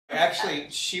Actually,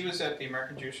 she was at the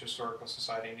American Jewish Historical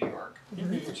Society in New York,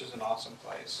 which is an awesome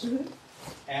place.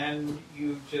 And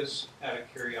you just, out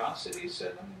of curiosity,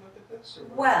 said, let me look at this? Or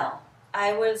what? Well,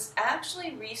 I was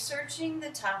actually researching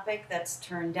the topic that's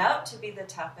turned out to be the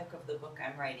topic of the book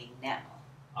I'm writing now.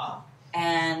 Ah.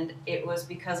 And it was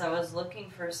because I was looking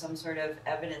for some sort of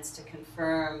evidence to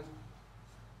confirm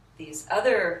these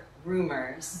other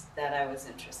rumors that I was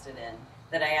interested in,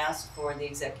 that I asked for the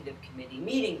executive committee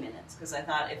meeting minutes, because I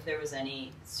thought if there was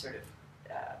any sort of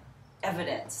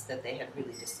evidence that they had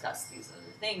really discussed these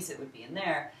other things, it would be in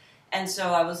there. And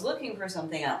so I was looking for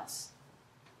something else,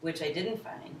 which I didn't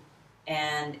find.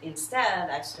 And instead,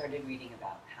 I started reading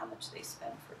about how much they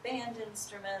spend for band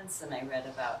instruments, and I read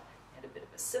about a bit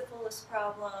of a syphilis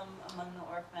problem among the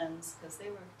orphans because they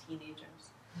were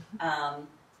teenagers.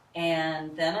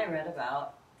 And then I read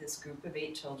about this group of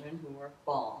 8 children who were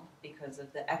bald because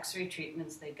of the x-ray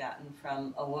treatments they'd gotten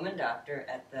from a woman doctor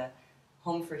at the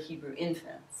Home for Hebrew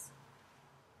Infants.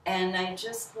 And I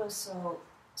just was so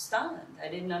stunned. I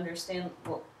didn't understand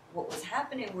what was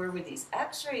happening. Where were these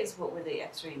x-rays? What were they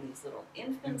x-raying these little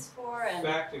infants for? And in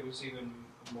fact, it was even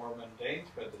more mundane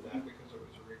thread than that because it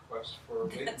was a request for a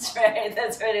wig. That's right,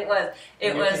 it was.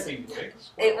 It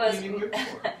was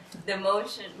the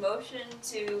motion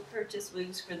to purchase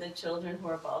wigs for the children who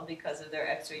are bald because of their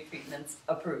x-ray treatments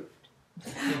approved.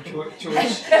 To which your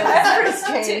reaction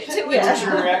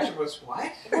was,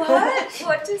 what?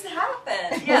 What just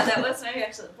happened? Yeah, that was my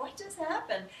reaction. What just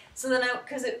happened? So then,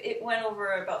 because it went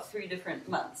over about 3 different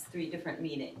months, 3 different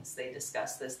meetings. They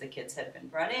discussed this. The kids had been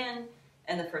brought in,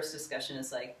 and the first discussion is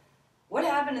like, what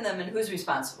happened to them and who's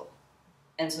responsible?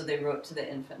 And so they wrote to the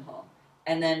infant home.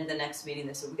 And then the next meeting,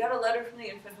 they said, we got a letter from the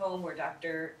infant home where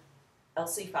Dr.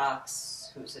 Elsie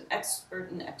Fox, who's an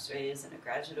expert in x-rays and a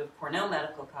graduate of Cornell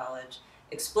Medical College,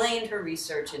 explained her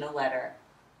research in a letter,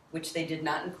 which they did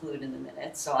not include in the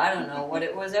minutes, so I don't know what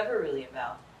it was ever really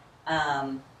about.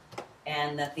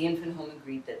 And that the infant home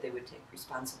agreed that they would take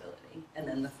responsibility. And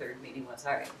then the third meeting was,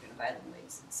 all right, we're going to buy them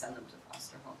wigs and send them to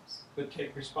foster homes. But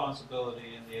take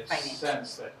responsibility in the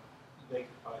sense that they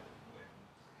could buy them wigs.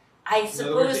 I suppose... In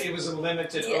other words, it was a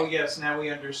limited, oh yes, now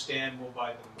we understand, we'll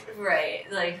buy them wigs. Right,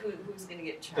 like who's going to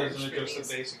get charged Doesn't for address these?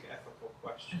 the basic ethical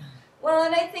question. Well,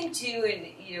 and I think too,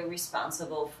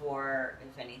 responsible for,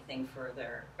 if anything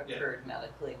further occurred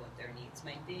medically, what their needs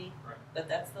might be. Right. But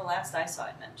that's the last I saw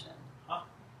it mentioned. Huh.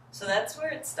 So that's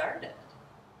where it started.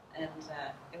 And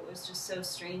it was just so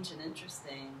strange and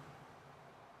interesting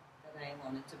that I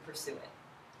wanted to pursue it.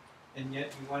 And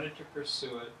yet you wanted to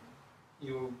pursue it.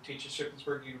 You teach at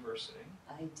Shippensburg University.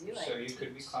 I do. So you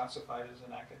could be classified as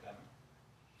an academic.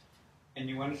 And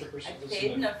you wanted to pursue I this.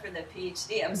 paid enough for the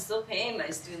PhD. I'm still paying my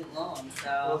student loan, so.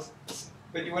 Well,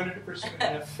 but you wanted to pursue it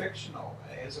in a fictional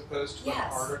way, as opposed to an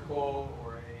article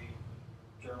or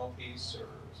a journal piece or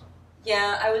something.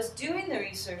 Yeah, I was doing the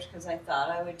research because I thought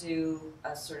I would do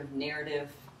a sort of narrative,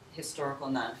 historical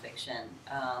nonfiction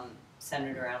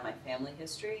centered around my family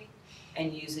history,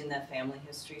 and using that family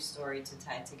history story to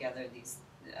tie together these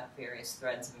various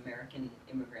threads of American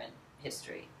immigrant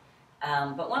history.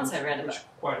 But once I read about... Which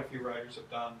quite a few writers have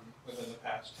done within the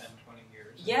past 10, 20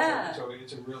 years. Yeah. So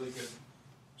it's a really good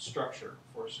structure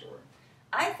for a story.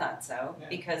 I thought so,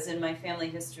 because in my family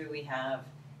history we have...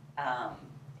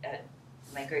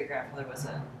 my great-grandfather was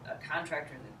a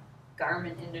contractor in the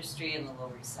garment industry in the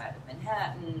Lower East Side of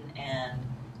Manhattan, and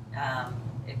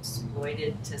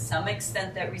exploited to some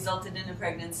extent that resulted in a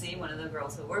pregnancy, one of the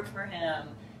girls who worked for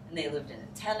him, and they lived in a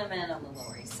tenement on the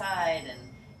Lower East Side,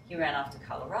 and he ran off to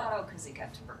Colorado because he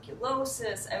got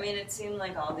tuberculosis. I mean, it seemed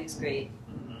like all these great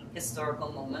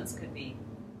historical moments could be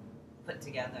put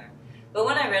together. But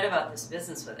when I read about this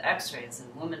business with x-rays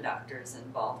and woman doctors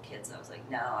and bald kids, I was like,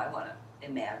 no, I want to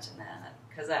imagine that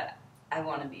because I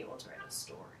want to be able to write a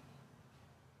story.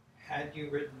 Had you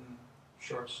written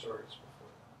short stories before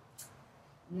that?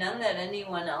 None that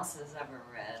anyone else has ever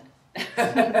read.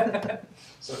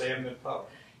 So they haven't been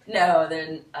published? No,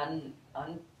 they're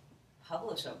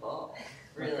unpublishable,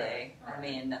 really. Okay. I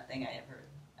mean, nothing I ever...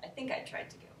 I think I tried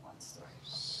to get one story.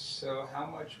 So how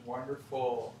much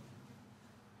wonderful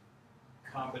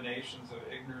combinations of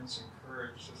ignorance and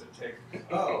courage does it take?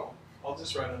 Oh, I'll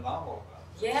just write a novel about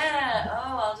this. Yeah,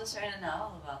 I'll just write a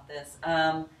novel about this.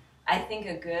 I think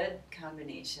a good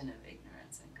combination of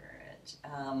ignorance and courage,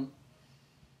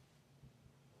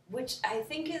 which I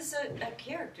think is a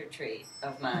character trait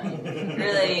of mine,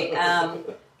 really.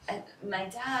 My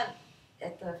dad,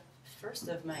 at the first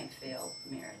of my failed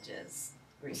marriages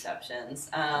receptions,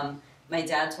 my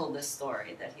dad told this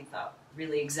story that he thought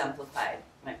really exemplified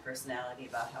my personality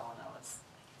about how when I was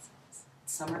at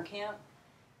summer camp,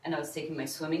 and I was taking my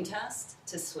swimming test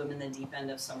to swim in the deep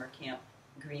end of summer camp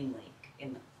Green Lake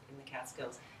in the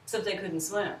Catskills, except I couldn't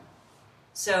swim.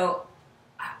 So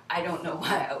I don't know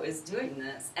why I was doing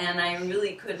this, and I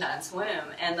really could not swim.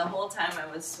 And the whole time I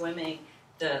was swimming,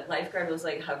 the lifeguard was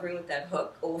like hovering with that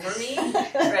hook over me,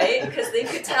 right? Because they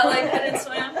could tell I couldn't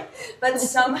swim. But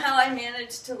somehow I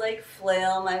managed to like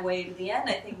flail my way to the end.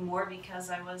 I think more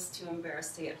because I was too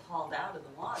embarrassed to get hauled out of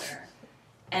the water.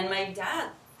 And my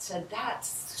dad said,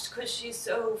 that's because she's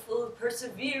so full of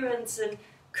perseverance and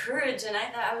courage. And I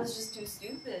thought I was just too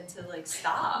stupid to like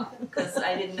stop because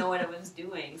I didn't know what I was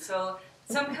doing. So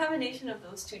some combination of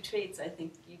those two traits, I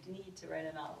think you need to write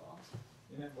a novel.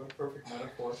 Yeah, what a perfect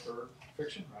metaphor for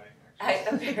fiction writing,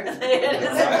 actually. Apparently it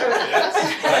is.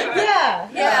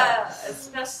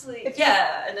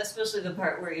 Yeah, especially the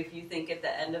part where if you think at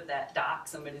the end of that doc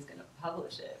somebody's going to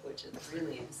publish it, which is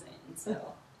really insane.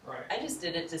 So right. I just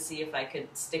did it to see if I could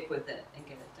stick with it and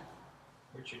get it done.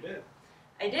 Which you did.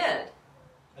 I did.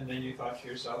 And then you thought to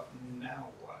yourself, now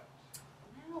what?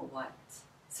 Now what?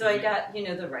 So I got,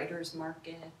 the writer's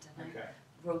market, and Okay.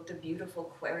 I wrote the beautiful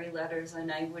query letters, and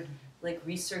I would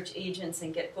research agents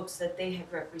and get books that they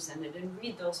had represented and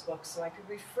read those books so I could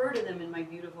refer to them in my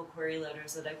beautiful query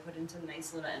letters that I put into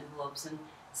nice little envelopes and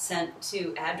sent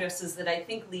to addresses that I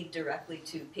think lead directly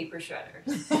to paper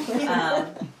shredders,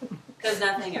 because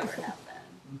nothing ever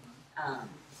happened.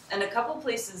 And a couple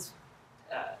places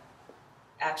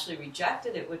actually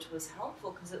rejected it, which was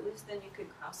helpful because at least then you could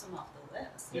cross them off the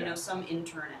list. Yeah. Some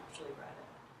intern actually read it.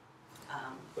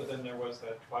 But then there was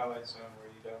that twilight zone where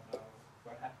you don't know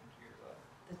what happened to your letter.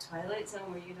 The twilight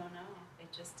zone where you don't know.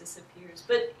 It just disappears.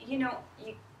 But, you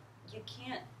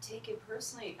can't take it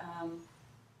personally.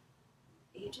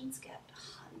 Agents get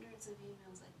hundreds of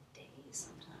emails a day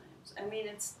sometimes. I mean,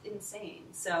 it's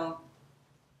insane. So,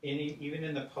 Even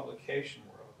in the publication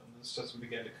world, and this doesn't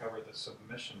begin to cover the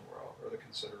submission world or the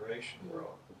consideration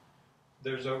world,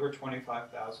 there's over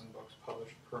 25,000 books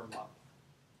published per month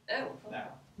now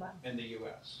in the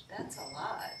U.S. That's a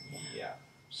lot. Yeah.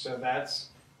 So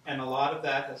and a lot of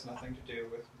that has nothing to do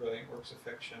with brilliant works of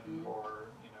fiction or,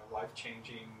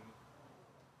 life-changing,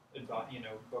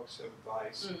 books of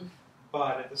advice.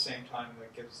 But at the same time,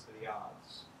 that gives the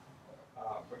odds,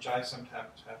 which I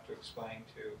sometimes have to explain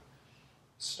to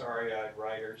starry-eyed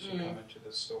writers who come into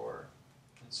the store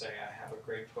and say, I have a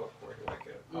great book, where do I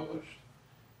get it published?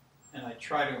 And I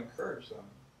try to encourage them,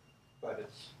 but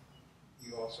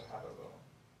you also have a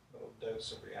little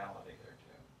dose of reality there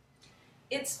too.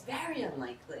 It's very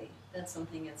unlikely that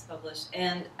something gets published,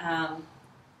 and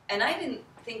I didn't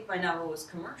think my novel was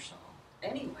commercial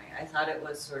anyway. I thought it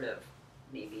was sort of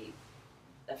maybe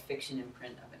a fiction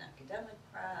imprint of an academic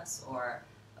press or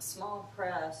a small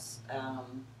press.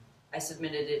 I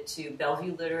submitted it to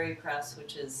Bellevue Literary Press,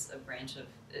 which is a branch of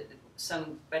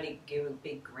somebody gave a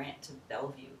big grant to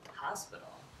Bellevue Hospital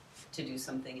to do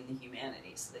something in the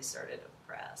humanities. So they started a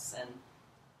press, and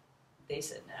they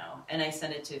said no. And I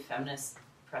sent it to Feminist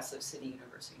Press of City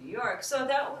University, New York. So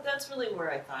that's really where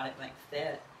I thought it might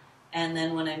fit. And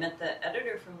then when I met the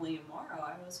editor from William Morrow,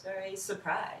 I was very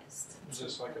surprised. Was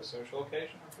this like a social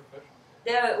occasion or professional?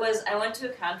 Yeah, it was. I went to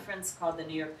a conference called the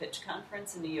New York Pitch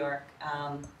Conference in New York.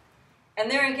 And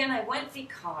there again, I went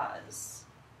because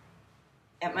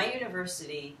at my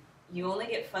university, you only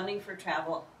get funding for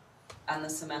travel on the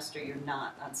semester you're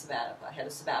not on sabbatical. I had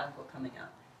a sabbatical coming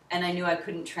up. And I knew I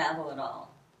couldn't travel at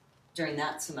all during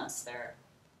that semester.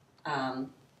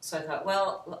 So I thought,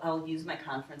 well, I'll use my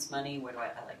conference money.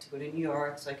 I like to go to New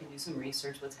York so I can do some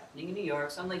research, what's happening in New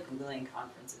York. So I'm Googling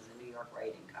conferences in New York,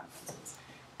 writing conferences.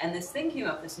 And this thing came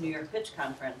up, this New York Pitch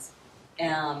Conference.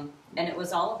 And it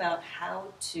was all about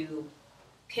how to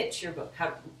pitch your book,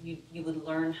 how you would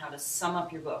learn how to sum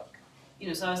up your book.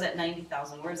 So I was at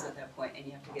 90,000 words at that point, and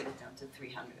you have to get it down to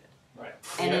 300. Right.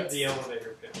 And it's the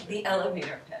elevator pitch. The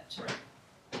elevator pitch. Right.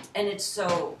 And it's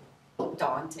so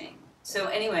daunting. So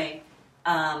anyway,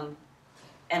 and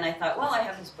I thought, well, I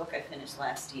have this book I finished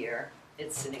last year.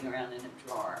 It's sitting around in a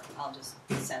drawer. I'll just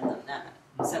send them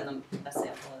a sample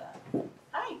of that.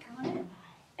 Hi, come on in.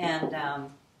 And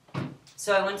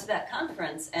so I went to that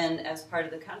conference, and as part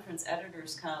of the conference,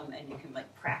 editors come and you can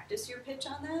practice your pitch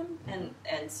on them.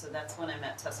 And so that's when I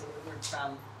met Tessa Woodward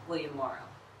from William Morrow.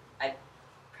 I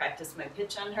practiced my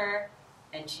pitch on her,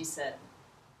 and she said,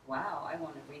 wow, I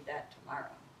want to read that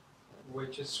tomorrow.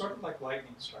 Which is sort of like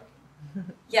lightning striking.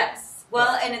 Yes.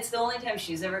 Well, and it's the only time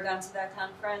she's ever gone to that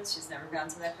conference. She's never gone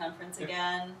to that conference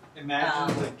again.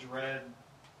 Imagine the dread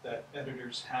that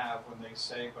editors have when they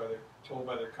say, told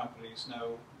by their companies,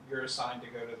 no, you're assigned to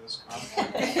go to this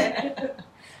conference.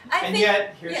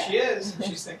 Yet, here she is, and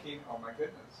she's thinking, oh my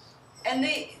goodness. And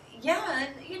they, yeah, and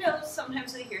you know,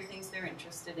 sometimes they hear things they're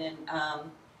interested in.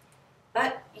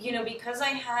 But you know, because I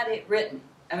had it written,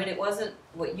 I mean, it wasn't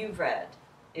what you've read.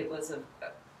 It was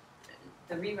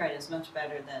the rewrite is much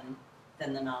better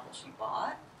than the novel she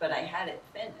bought. But I had it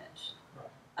finished,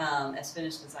 as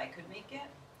finished as I could make it.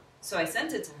 So I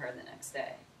sent it to her the next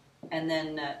day, and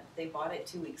then they bought it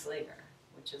 2 weeks later,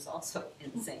 which is also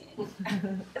insane.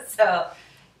 So.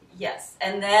 Yes,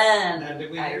 and then now,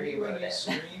 did we I hear you rewrote any it.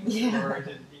 screams, or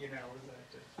did you know? Was that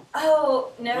just...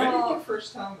 Oh no! When did you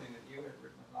first tell me that you had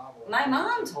written a novel? My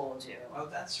mom told you. Oh,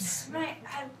 that's right.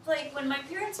 Like when my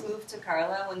parents moved to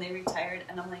Carlisle when they retired,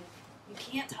 and I'm like, you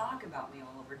can't talk about me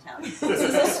all over town. This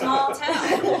is a small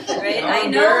town, right? I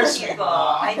know people.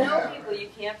 I know people. You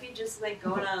can't be just like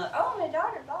going on. Oh, my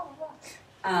daughter, blah blah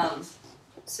blah.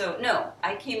 So, no,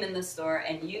 I came in the store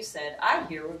and you said, I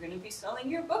hear we're going to be selling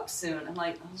your book soon. I'm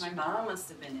like, oh, my mom must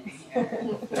have been in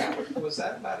here. Was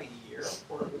that about a year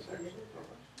before it was actually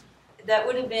published? That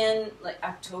would have been like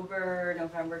October,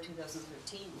 November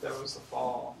 2013. That was the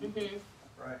fall. Mm-hmm.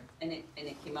 Right. And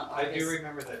it came out I do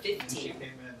remember that 15. and she came in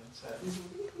and said,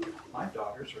 my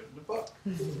daughter's written a book.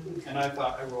 And I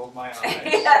thought, I rolled my eyes.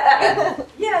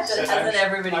 Yeah, that hasn't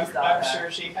everybody's daughter. I'm sure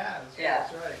she has. Yeah.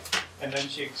 That's right. And then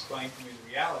she explained to me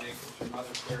the reality, because her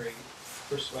mother's very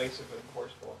persuasive and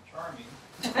forceful and charming.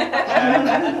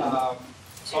 And,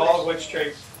 all of which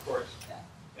traits, of course.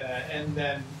 Yeah. And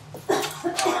then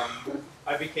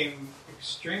I became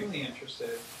extremely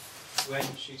interested when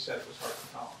she said it was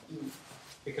HarperCollins.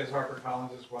 Because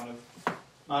HarperCollins is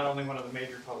not only one of the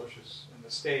major publishers in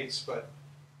the States, but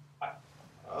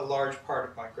a large part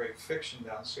of my great fiction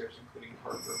downstairs, including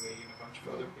Harper Lee and a bunch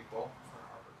of other people,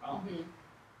 are HarperCollins.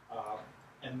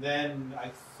 And then I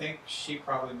think she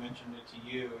probably mentioned it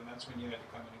to you, and that's when you had to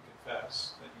come in and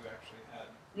confess that you actually had.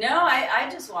 No, I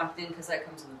just walked in because I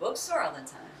come to the bookstore all the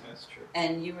time. That's true.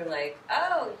 And you were like,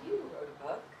 oh, you wrote a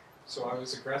book. So I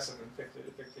was aggressive and picked it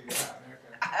out.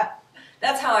 Okay.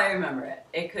 That's how I remember it.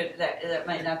 It could that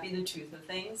might not be the truth of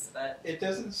things, but it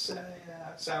doesn't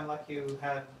sound like you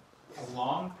had a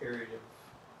long period of,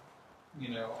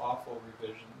 awful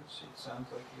revisions. It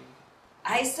sounds like you.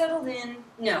 I settled in,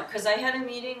 no, because I had a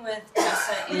meeting with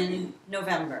Tessa in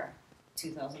November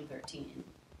 2013,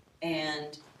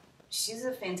 and she's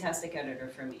a fantastic editor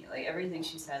for me. Like, everything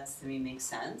she says to me makes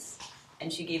sense,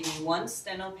 and she gave me one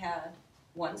steno pad,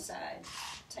 one side,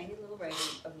 tiny little writing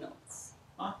of notes.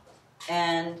 Huh.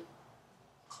 And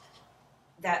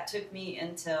that took me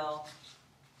until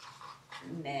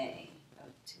May of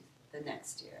the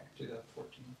next year.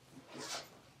 2014.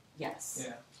 Yes.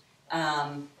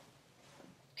 Yeah.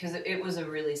 Because it was a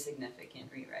really significant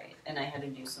rewrite, and I had to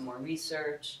do some more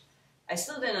research. I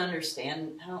still didn't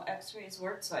understand how X-rays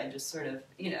worked, so I just sort of,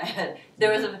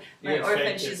 there was my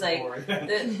orphan. She's like,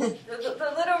 the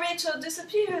little Rachel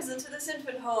disappears into this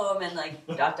infant home, and like ...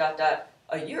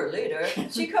 A year later,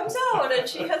 she comes out and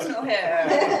she has no hair,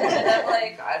 and I'm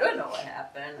like, I don't know what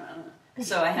happened.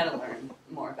 So I had to learn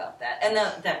more about that, and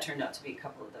that turned out to be a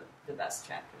couple of the best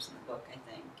chapters in the book, I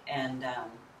think. And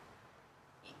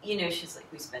she's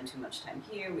like, we spend too much time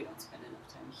here, we don't spend enough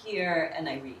time here, and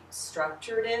I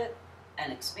restructured it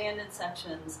and expanded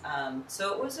sections.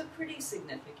 So it was a pretty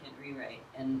significant rewrite,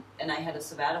 and I had a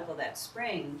sabbatical that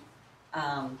spring.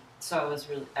 So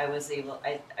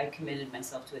I committed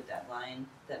myself to a deadline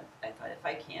that I thought, if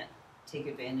I can't take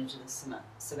advantage of this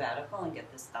sabbatical and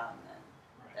get this done, then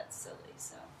that's silly.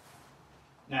 So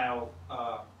now,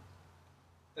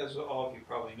 as all of you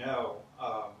probably know,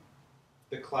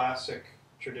 the classic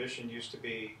tradition used to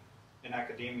be in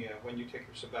academia, when you take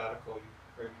your sabbatical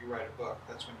or you write a book,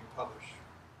 that's when you publish.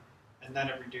 And then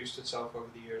it reduced itself over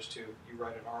the years to you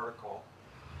write an article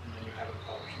and then you have it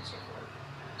published and so forth.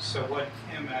 So what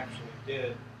Kim actually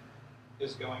did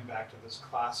is going back to this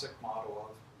classic model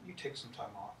of you take some time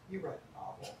off, you write a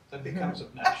novel, that becomes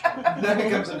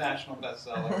a national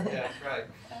bestseller. Yeah, that's right.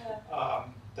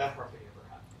 That hardly ever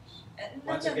happens.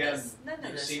 Once again,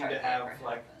 you seem to have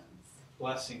like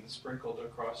blessings sprinkled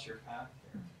across your path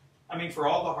here. I mean, for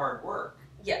all the hard work,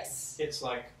 yes, it's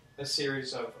like a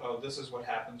series of, this is what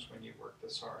happens when you work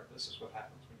this hard. This is what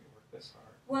happens when you work this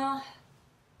hard. Well,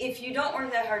 if you don't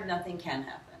work that hard, nothing can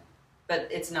happen. But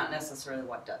it's not necessarily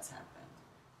what does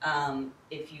happen.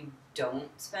 If you don't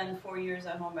spend 4 years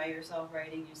at home by yourself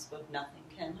writing, you suppose nothing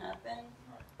can happen.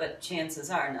 Right. But chances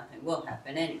are nothing will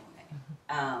happen anyway.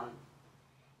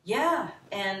 Yeah,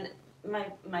 and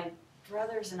my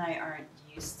brothers and I aren't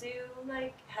used to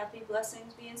like happy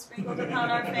blessings being sprinkled upon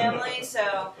our family.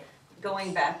 So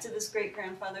going back to this great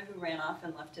grandfather who ran off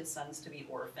and left his sons to be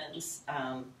orphans.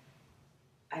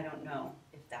 I don't know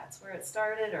if that's where it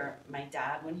started, or my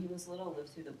dad, when he was little, lived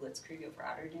through the Blitzkrieg of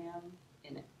Rotterdam.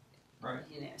 Right.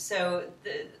 So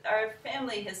our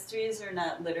family histories are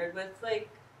not littered with like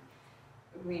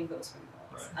rainbows.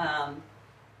 Right.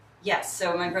 Yes,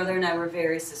 so my brother and I were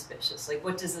very suspicious. Like,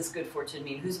 what does this good fortune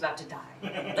mean? Who's about to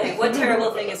die? Like, what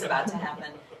terrible thing is about to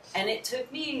happen? And it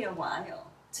took me a while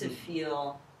to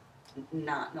feel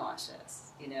not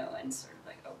nauseous, and sort of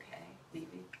like, okay,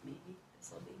 maybe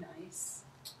this will be nice.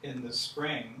 In the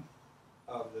spring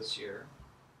of this year,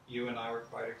 you and I were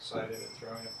quite excited at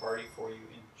throwing a party for you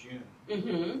in June.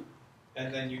 Mm-hmm.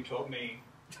 And then you told me,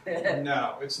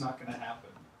 no, it's not going to happen.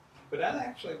 But that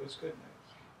actually was good news.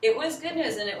 It was good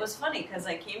news, and it was funny because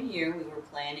I came here, we were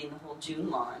planning the whole June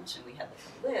launch, and we had like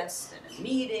a list and a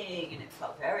meeting, and it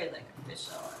felt very like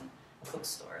official and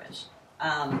bookstore-ish.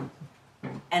 And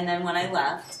then when I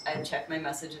left, I checked my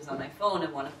messages on my phone,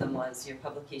 and one of them was, your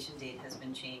publication date has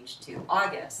been changed to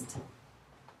August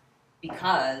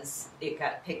because it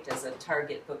got picked as a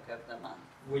Target Book of the Month.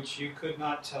 Which you could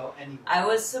not tell anyone. I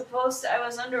was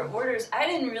under orders. I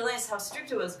didn't realize how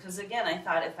strict it was because, again, I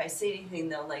thought if I say anything,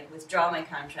 they'll like withdraw my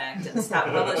contract and stop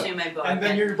publishing my book. And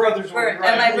then your brothers will be right.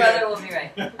 And my brother will be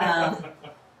right.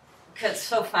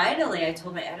 So finally, I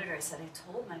told my editor, I said, I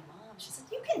told my mom. She said,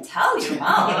 you can tell your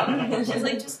mom. She's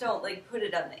like, just don't like put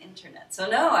it on the internet. So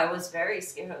no, I was very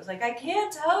scared. I was like, I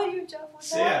can't tell you,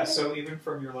 Jeff. So even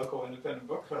from your local independent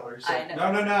bookseller, I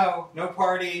know. No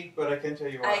party, but I can tell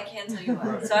you what. I can tell you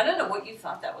what. So I don't know what you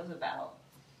thought that was about.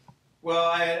 Well,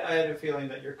 I had a feling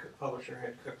that your publisher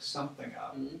had cooked something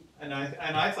up, and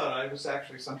I thought it was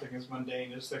actually something as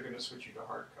mundane as they're going to switch you to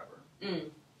hardcover. I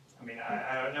mean,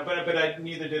 I don't know, but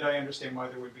neither did I understand why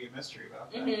there would be a mystery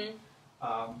about that.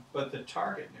 But the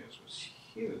Target news was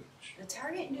huge. The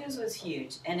Target news was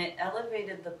huge, and it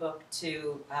elevated the book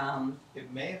to...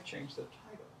 it may have changed the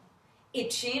title.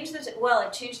 It changed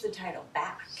the title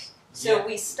back. So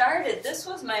we started, this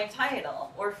was my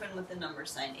title, Orphan with the number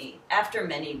sign 8, after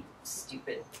many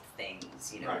stupid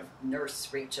things, right. Nurse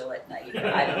Rachel at night,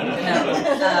 I don't even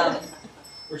know.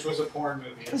 Which was a porn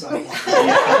movie at some point.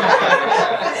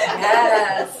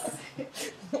 Yes.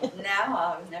 Now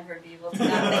I'll never be able to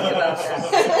not think about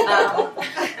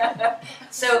that.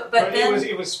 But then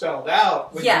it was spelled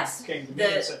out when you came to me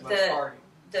and said, let's party.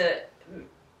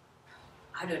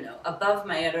 I don't know, above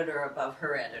my editor, above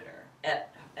her editor at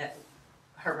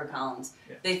HarperCollins,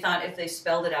 they thought if they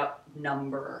spelled it out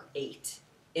number 8,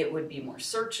 it would be more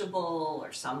searchable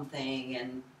or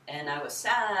something. And I was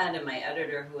sad, and my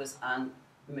editor, who was on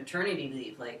maternity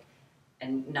leave,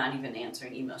 and not even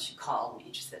answering emails, she called me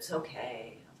and she said, it's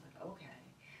okay. I was like, okay.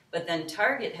 But then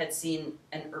Target had seen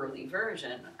an early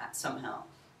version somehow,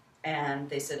 and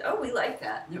they said, oh, we like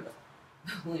that. And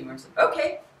William Morris said,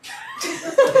 okay.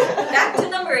 Back to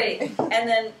number 8. And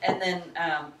then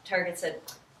Target said,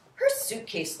 her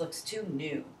suitcase looks too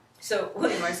new. So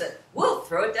William Morris said, we'll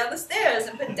throw it down the stairs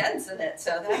and put dents in it.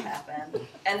 So that happened.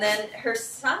 And then her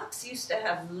socks used to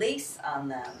have lace on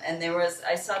them. And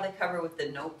I saw the cover with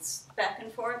the notes back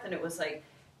and forth, and it was like,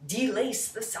 delace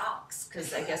the socks,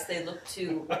 because I guess they look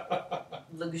too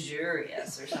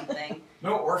luxurious or something.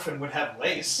 No orphan would have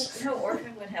lace. No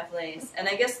orphan would have lace. And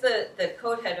I guess the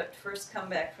coat had at first come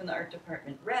back from the art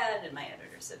department red, and my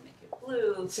editor said make it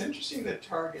blue. It's interesting that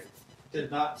Target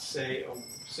did not say a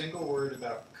single word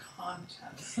about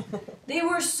content. They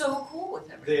were so cool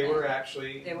with everything. They were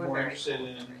actually more interested cool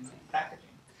in packaging.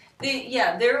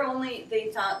 They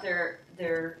thought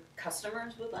their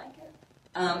customers would like it.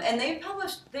 And they've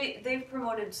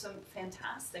promoted some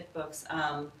fantastic books.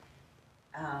 A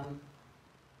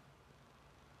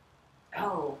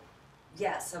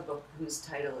book whose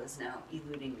title is now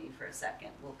eluding me for a second.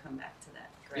 We'll come back to that.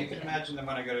 You can imagine that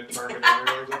when I go to Target, I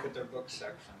really look at their book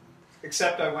section.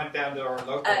 Except I went down to our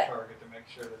local Target to make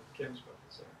sure that Kim's book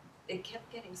is there. It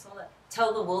kept getting sold out.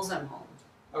 Tell the Wolves I'm Home.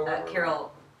 Oh,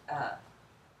 Carol.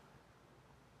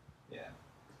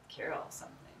 Carol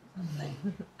something.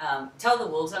 Tell the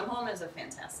Wolves I'm Home is a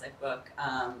fantastic book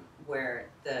where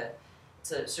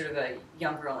it's a sort of a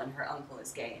young girl and her uncle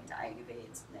is gay and dying of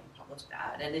AIDS, and they published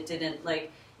that, and it didn't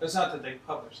It's not that they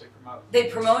published; they promoted.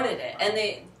 They promoted it, and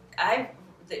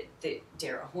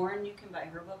Dara Horn, you can buy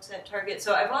her books at Target.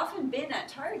 So I've often been at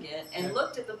Target and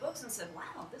looked at the books and said,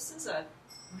 "Wow, this is a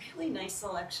really nice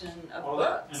selection of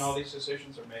books." And all these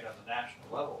decisions are made on the national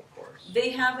level, of course.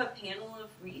 They have a panel of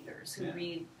readers who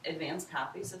read advanced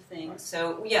copies of things. Right.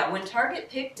 So when Target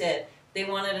picked it, they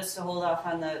wanted us to hold off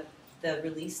on the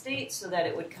release date so that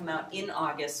it would come out in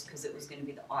August, because it was going to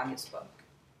be the August book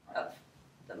of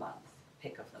the month,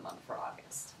 pick of the month for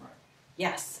August. Right.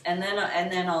 Yes, and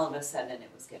then all of a sudden it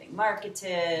was getting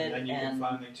marketed. And then you can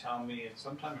finally tell me it's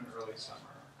sometime in early summer.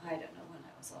 I don't know when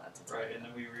I was allowed to tell Right, you. and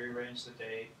then we rearranged the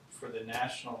date for the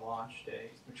national launch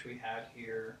day, which we had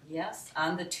here. Yes,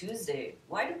 on the Tuesday.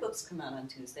 Why do books come out on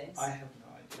Tuesdays? I have no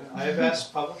idea. I've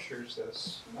asked publishers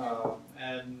this,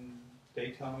 and they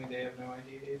tell me they have no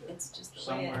idea either. It's just the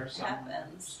Somewhere, way it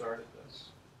happens. started this.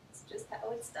 It's just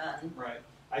how it's done. Right.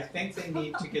 I think they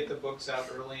need to get the books out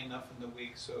early enough in the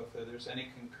week so if there's any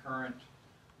concurrent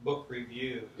book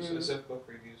reviews, as if book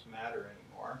reviews matter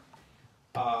anymore,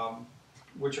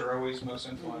 which are always most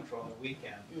influential on the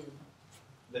weekend,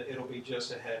 that it'll be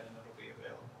just ahead and it'll be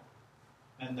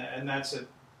available. And that's a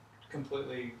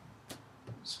completely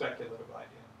speculative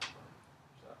idea.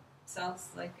 So. Sounds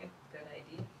like a good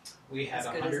idea. We had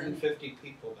 150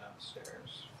 people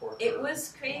downstairs. It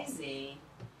was crazy.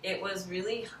 It was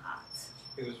really hot.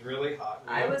 It was really hot.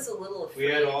 I was a little afraid.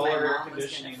 We had all my our air mom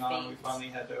conditioning was on. We finally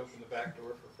had to open the back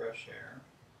door for fresh air.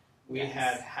 We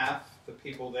had half the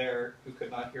people there who could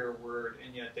not hear a word,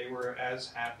 and yet they were as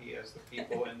happy as the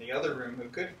people in the other room who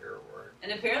could hear a word.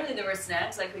 And apparently there were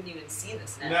snacks. I couldn't even see the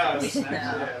snacks. No, the snacks.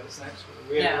 Yeah, the snacks.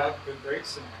 We had a lot of good, great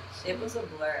snacks. It was a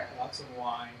blur. Lots of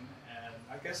wine, and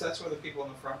I guess that's why the people in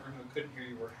the front room who couldn't hear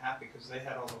you were happy because they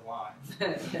had all the wine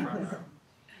in the front room.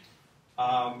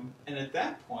 And at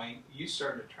that point, you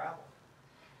started to travel.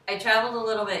 I traveled a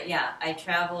little bit, yeah. I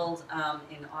traveled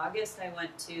in August. I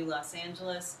went to Los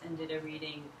Angeles and did a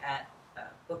reading at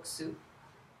Book Soup.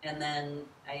 And then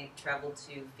I traveled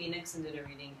to Phoenix and did a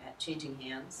reading at Changing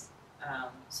Hands.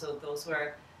 So those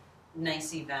were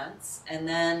nice events. And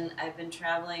then I've been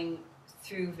traveling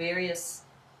through various...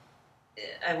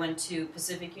 I went to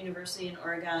Pacific University in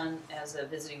Oregon as a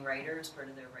visiting writer as part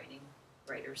of their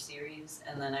writer series.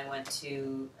 And then I went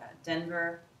to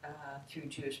Denver through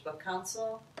Jewish Book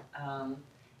Council. And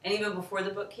even before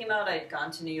the book came out, I'd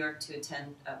gone to New York to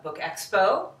attend a book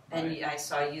expo, and I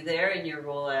saw you there in your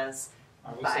role as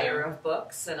buyer of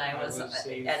books, and I was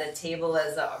at a table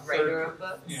as a writer of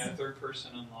books. Yeah, third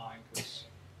person in line, because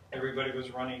everybody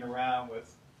was running around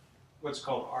with what's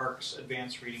called ARCs,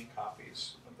 advanced reading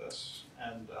copies of this.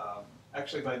 And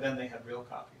actually by then they had real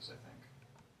copies, I think.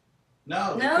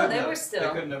 No, they were still. They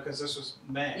couldn't have because this was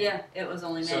May. Yeah, it was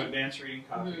only May. So advanced reading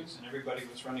copies, and everybody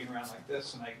was running around like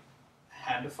this, and I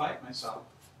had to fight myself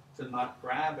to not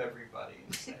grab everybody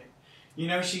and say, you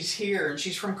know, she's here, and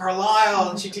she's from Carlisle,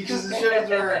 and she teaches the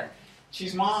Schindler.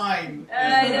 She's mine.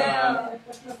 I know.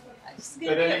 I'm just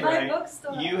gonna get my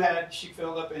bookstore. She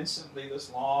filled up instantly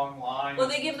this long line. Well,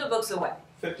 they give the books away.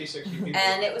 50, 60 people.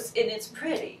 And it's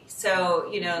pretty.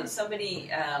 So, you know,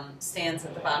 somebody stands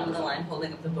at the bottom of the line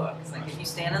holding up the book. It's like, if you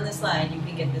stand on this line, you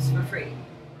can get this for free.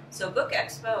 So Book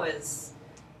Expo is,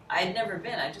 I'd never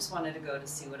been. I just wanted to go to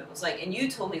see what it was like. And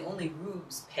you told me only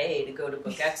rubes pay to go to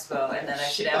Book Expo, and then I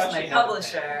should ask my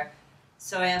publisher.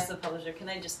 So I asked the publisher, can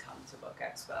I just come to Book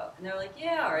Expo? And they were like,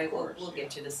 yeah, all right, we'll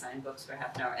get you to sign books for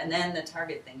half an hour. And then the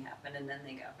Target thing happened, and then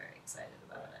they got very excited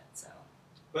about it. So.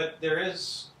 But there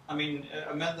is... I mean,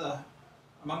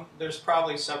 there's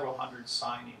probably several hundred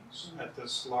signings at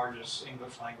this largest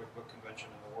English language book convention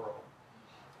in the world.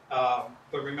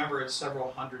 But remember, it's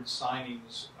several hundred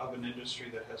signings of an industry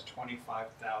that has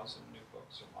 25,000 new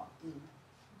books a month.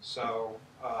 So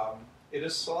it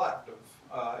is selective.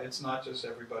 It's not just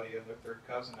everybody and their third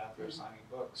cousin out there signing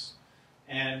books.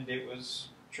 And it was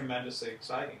tremendously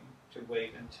exciting to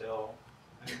wait until...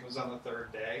 I think it was on the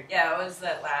third day. Yeah, it was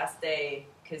that last day,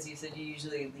 because you said you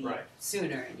usually leave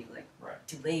sooner, and you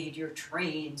delayed your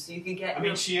train so you could get. I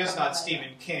mean, she is not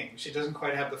Stephen King. She doesn't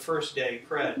quite have the first day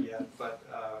cred yet, but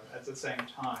at the same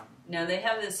time. No, they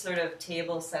have this sort of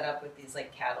table set up with these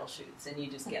like cattle chutes, and you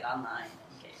just get online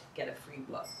and get a free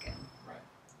book.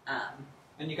 And,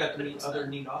 and you got to meet other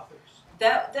neat authors.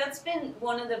 That's been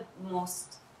one of the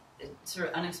most sort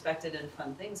of unexpected and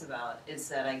fun things about is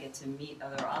that I get to meet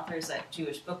other authors at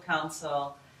Jewish Book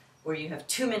Council, where you have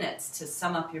 2 minutes to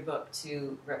sum up your book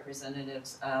to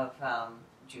representatives of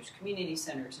Jewish community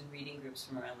centers and reading groups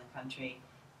from around the country.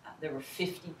 There were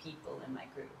 50 people in my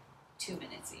group, 2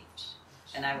 minutes each.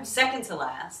 And I was second to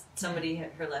last.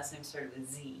 Her last name started with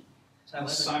Z. So I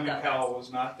wasn't Simon Cowell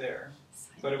was not there,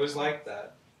 but it was like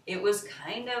that. It was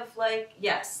kind of like,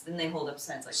 yes, then they hold up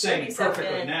signs like saying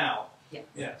perfectly now. Yeah.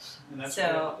 Yes. And that's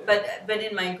so, but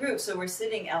in my group, so we're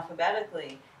sitting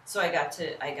alphabetically. So I got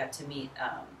to meet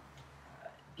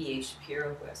B.H.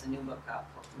 Shapiro, who has a new book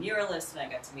out called The Muralist, and I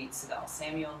got to meet Sigal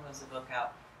Samuel, who has a book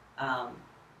out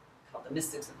called The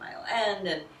Mystics of Mile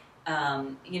End,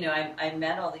 and you know, I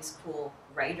met all these cool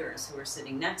writers who were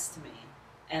sitting next to me,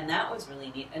 and that was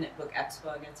really neat. And at Book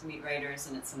Expo, I got to meet writers,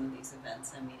 and at some of these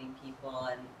events, I'm meeting people,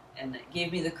 and And it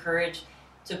gave me the courage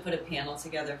to put a panel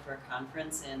together for a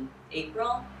conference in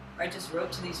April, where I just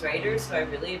wrote to these writers who I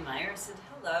really admire. I said,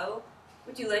 hello,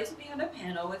 would you like to be on a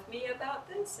panel with me about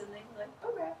this? And they were like,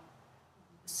 okay.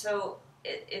 So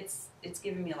it's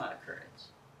given me a lot of courage.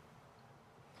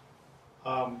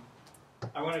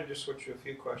 I wanted to switch to a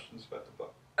few questions about the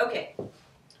book. Okay.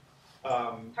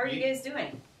 How are you guys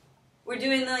doing? We're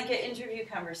doing like an interview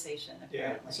conversation. Apparently.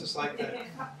 Yeah, this is like that.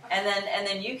 And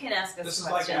then you can ask us This is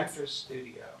questions. like Actors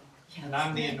Studio, and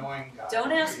I'm the annoying guy.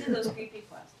 Don't ask me those creepy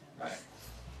questions. Right.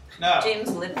 No. James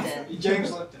Lipton.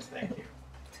 James Lipton, thank you.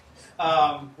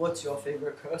 What's your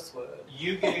favorite curse word?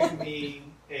 You gave me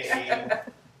a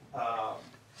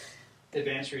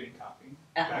advanced reading copy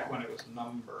back when it was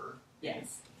numbered.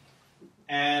 Yes.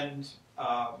 And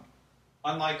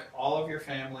unlike all of your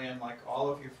family, unlike all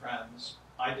of your friends,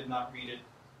 I did not read it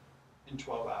in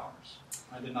 12 hours.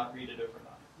 I did not read it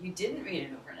overnight. You didn't read it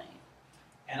overnight.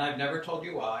 And I've never told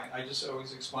you why. I just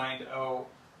always explained, oh,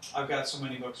 I've got so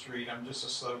many books to read. I'm just a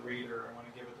slow reader. I want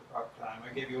to give it the proper time. I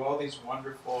gave you all these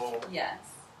wonderful, yes.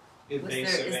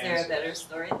 evasive Is there a better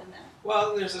story than that?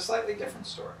 Well, there's a slightly different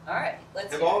story. All right,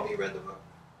 let's Have hear all it. of you read the book?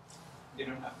 You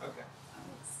don't have? Okay.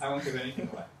 I won't give anything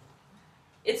away.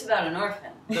 It's about an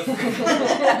orphan.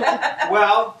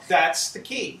 Well, that's the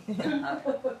key. Okay.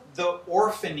 The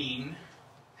orphaning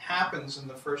happens in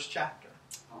the first chapter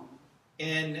Oh.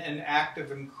 in an act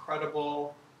of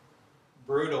incredible,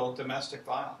 brutal domestic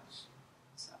violence,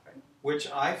 Sorry. which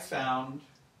I found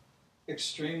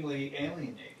extremely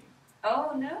alienating.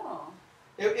 Oh, no.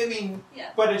 I mean,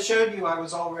 Yeah. but it showed you I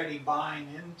was already buying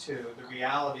into the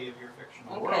reality of your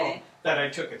fictional world, that I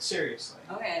took it seriously.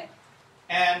 Okay.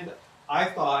 And I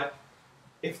thought,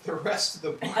 if the rest of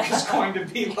the book is going to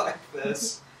be like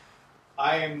this,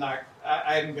 I'm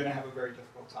going to have a very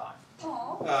difficult time.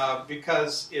 Oh.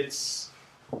 Because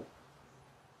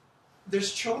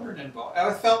there's children involved.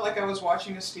 I felt like I was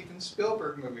watching a Steven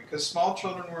Spielberg movie, because small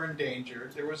children were in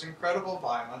danger, there was incredible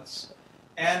violence,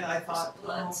 and I thought,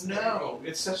 oh no,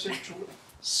 it's such a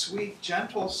sweet,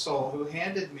 gentle soul who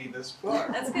handed me this book.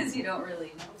 That's because you don't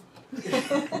really know me.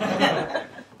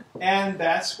 And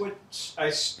that's what I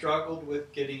struggled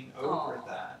with getting over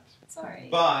that. Sorry.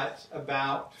 But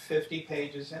about 50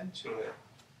 pages into it,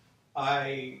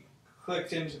 I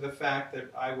clicked into the fact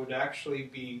that I would actually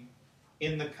be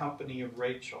in the company of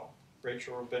Rachel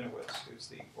Rabinowitz, who's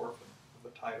the orphan of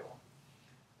the title.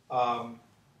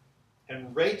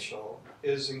 And Rachel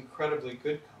is incredibly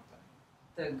good company.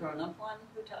 The grown-up one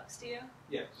who talks to you?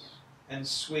 Yes. And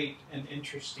sweet and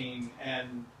interesting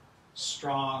and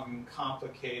strong and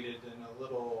complicated and a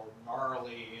little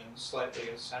gnarly and slightly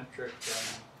eccentric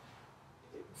and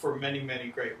for many, many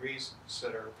great reasons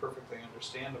that are perfectly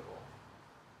understandable.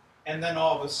 And then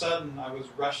all of a sudden I was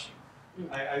rushing.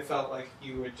 I felt like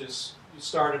you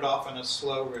started off on a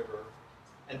slow river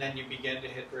and then you begin to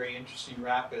hit very interesting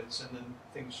rapids and then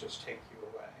things just take you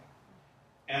away.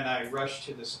 And I rushed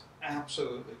to this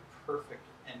absolutely perfect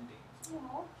ending,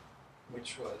 Aww.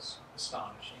 which was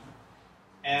astonishing.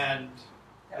 And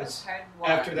That was hard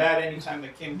after that, anytime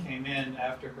that Kim came in,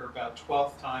 after her about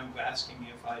 12th time of asking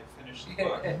me if I had finished the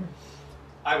book,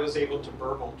 I was able to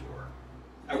burble to her.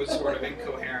 I was sort of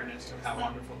incoherent as to how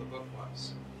wonderful the book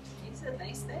was. You said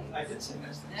nice things. I did say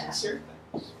nice things, Yeah. sincere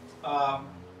things.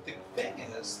 The thing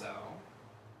is, though,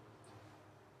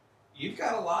 you've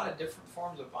got a lot of different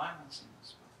forms of violence in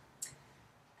this book.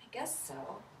 I guess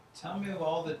so. Tell me of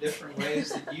all the different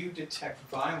ways that you detect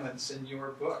violence in your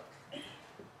book.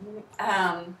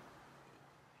 I'll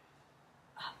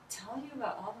tell you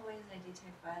about all the ways I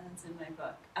detect violence in my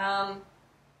book. I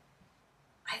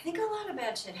think a lot of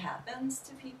bad shit happens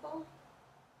to people,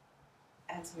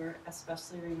 as we're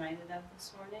especially reminded of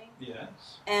this morning.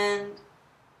 Yes. And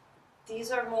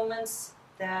these are moments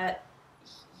that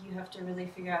you have to really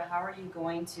figure out how are you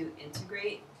going to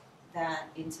integrate that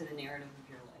into the narrative of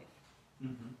your life.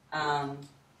 Mm-hmm.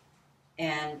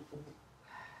 And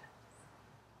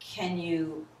can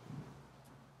you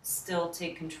still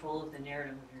take control of the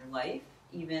narrative of your life,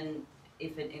 even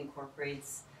if it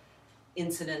incorporates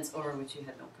incidents over which you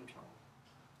had no control?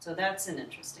 So that's an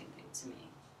interesting thing to me.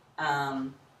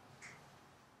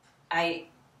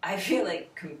 I feel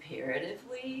like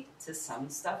comparatively to some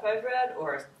stuff I've read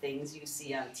or things you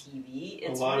see on TV,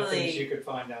 it's a lot really, of things you could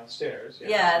find downstairs.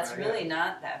 Yeah, it's really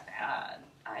not that bad,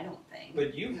 I don't think.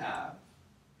 But you have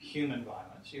human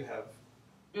violence. You have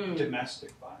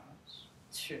domestic violence.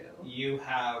 True. You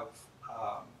have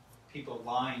people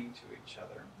lying to each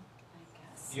other. I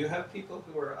guess. You have people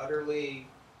who are utterly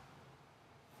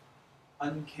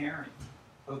uncaring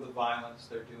of the violence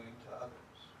they're doing to others.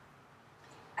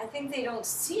 I think they don't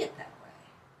see it that way.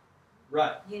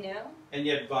 Right. You know? And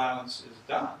yet violence is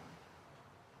done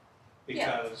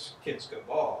because kids go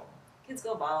bald. Kids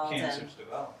go bald. Cancers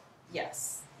develop.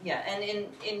 Yes. Yeah. And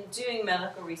in doing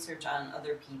medical research on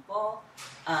other people,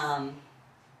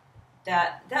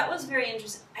 that was very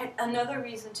interesting. Another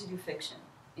reason to do fiction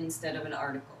instead of an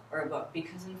article or a book,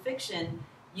 because in fiction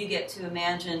you get to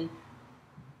imagine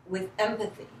with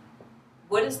empathy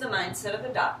what is the mindset of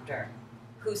a doctor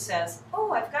who says,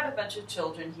 oh, I've got a bunch of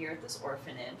children here at this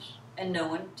orphanage and no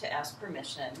one to ask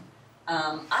permission.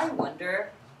 I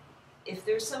wonder if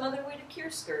there's some other way to cure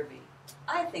scurvy.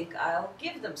 I think I'll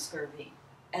give them scurvy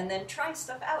and then try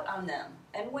stuff out on them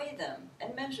and weigh them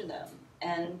and measure them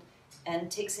and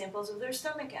take samples of their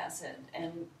stomach acid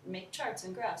and make charts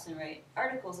and graphs and write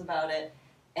articles about it.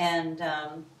 And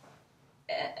how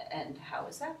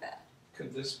is that bad?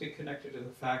 Could this be connected to the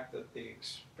fact that the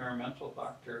experimental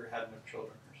doctor had no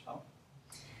children herself?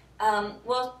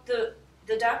 Well,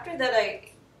 the doctor that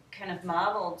I kind of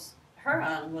modeled her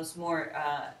on was more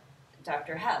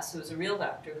Dr. Hess, who was a real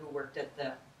doctor who worked at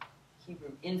the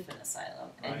Hebrew Infant Asylum.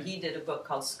 And Right. he did a book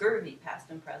called Scurvy, Past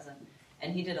and Present,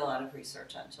 and he did a lot of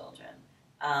research on children.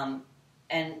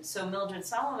 And so Mildred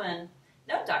Solomon,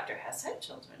 no, Dr. Hess had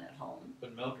children at home.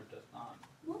 But Mildred does not.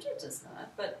 Mildred does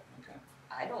not, but Okay.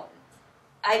 I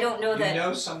don't know that. You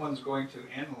know someone's going to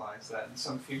analyze that in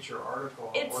some future article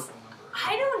on It's- orphan number.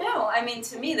 I don't know. I mean,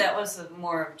 to me, that was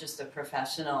more of just a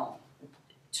professional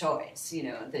choice, you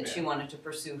know, that she Yeah. wanted to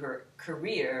pursue her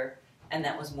career, and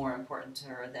that was more important to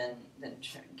her than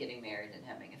getting married and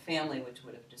having a family, which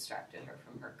would have distracted her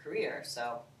from her career.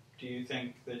 So, Do you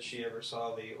think that she ever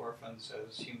saw the orphans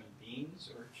as human beings,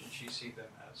 or did she see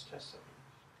them as test subjects?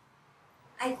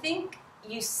 I think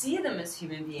you see them as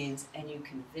human beings, and you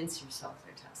convince yourself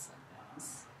they're test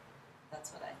subjects.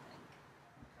 That's what I think.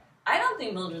 I don't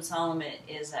think Mildred Solomon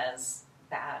is as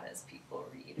bad as people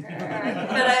read her,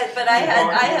 but I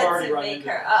had already to run make into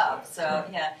her this, up. yeah. So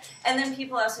yeah, and then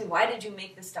people ask me, why did you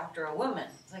make this doctor a woman?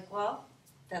 It's like, well,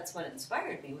 that's what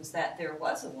inspired me, was that there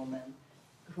was a woman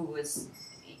who was,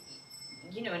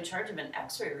 you know, in charge of an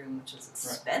X-ray room, which was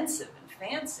expensive and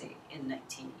fancy in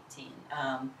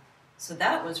 1918. So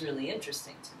that was really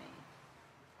interesting to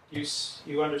me.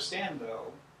 You understand,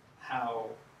 though, how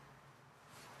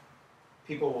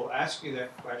people will ask you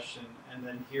that question and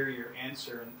then hear your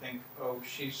answer and think, oh,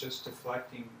 she's just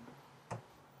deflecting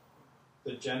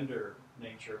the gender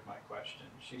nature of my question.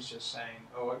 She's just saying,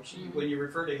 oh, when you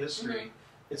refer to history,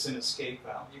 it's an escape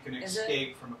valve. You can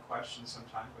escape from a question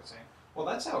sometimes by saying, well,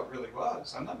 that's how it really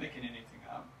was. I'm not making anything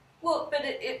up. Well, but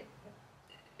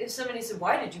if somebody said,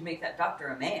 why did you make that doctor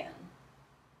a man?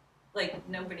 Like,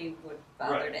 nobody would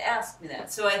bother to ask me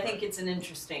that. So I think it's an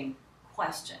interesting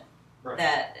question. Right.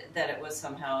 That it was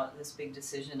somehow this big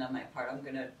decision on my part. I'm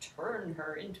going to turn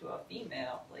her into a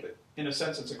female. Like, But in a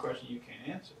sense, it's a question you can't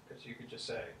answer, because you could just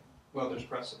say, well, there's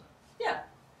precedent. yeah.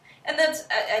 And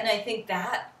I think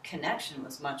that connection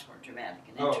was much more dramatic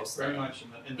and interesting. Oh, very much.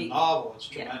 In the novel, it's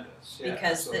tremendous. Yeah,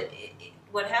 because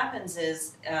what happens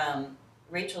is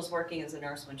Rachel's working as a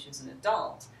nurse when she's an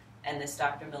adult, and this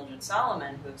Dr. Mildred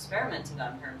Solomon, who experimented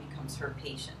on her, becomes her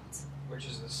patient. Which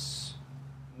is this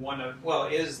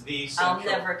is the central... I'll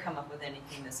never come up with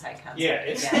anything this high concept. Yeah,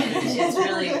 it's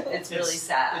really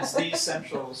sad. It's the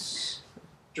central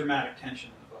dramatic tension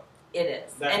in the book. It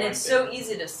is, That and right it's there. so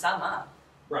easy to sum up.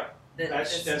 Right.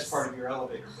 That's part of your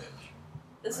elevator pitch.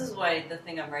 This is why the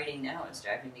thing I'm writing now is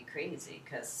driving me crazy,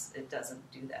 because it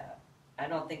doesn't do that. I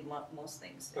don't think most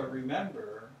things do. But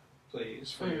remember,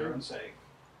 please, for your own sake,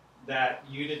 that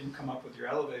you didn't come up with your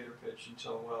elevator pitch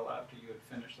until well after you had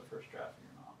finished the first draft of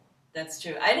your novel. That's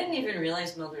true. I didn't even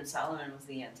realize Mildred Solomon was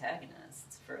the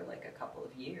antagonist for like a couple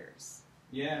of years.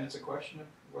 Yeah, and it's a question of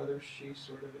whether she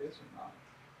sort of is or not.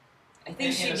 I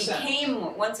think she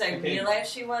became, once I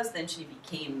realized she was, then she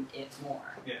became it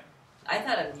more. Yeah. I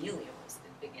thought Amelia was the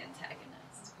big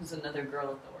antagonist, who's another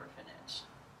girl at the orphanage.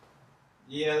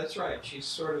 Yeah, that's right. She's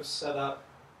sort of set up,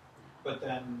 but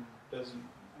then doesn't,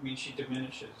 she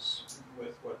diminishes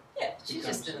with what... Yeah, she's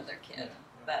just another kid.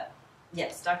 Yeah. But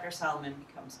yes, Dr. Solomon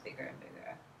becomes bigger and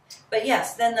bigger. But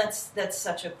yes, then that's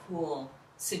such a cool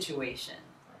situation.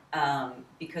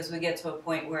 Because we get to a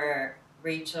point where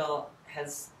Rachel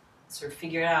has sort of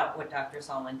figured out what Dr.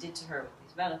 Solomon did to her with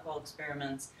these medical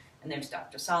experiments, and there's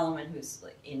Dr. Solomon who's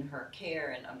like in her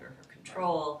care and under her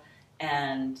control,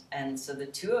 and so the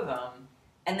two of them,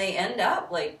 and they end up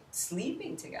like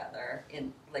sleeping together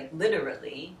in like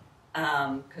literally,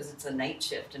 because it's a night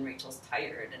shift and Rachel's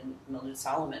tired and Mildred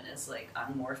Solomon is like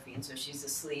on morphine, so she's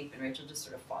asleep and Rachel just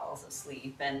sort of falls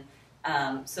asleep, and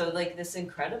so like this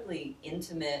incredibly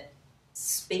intimate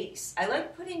space. I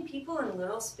like putting people in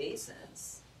little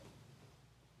spaces.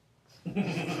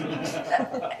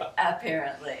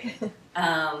 Apparently,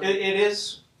 it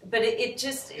is. But it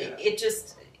just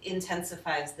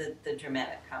intensifies the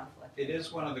dramatic conflict. It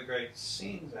is one of the great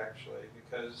scenes, actually,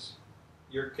 because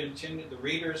the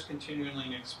reader is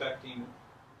continually expecting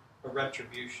a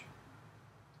retribution,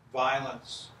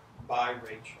 violence by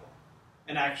Rachel,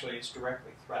 and actually it's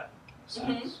directly threatened in a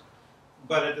sense.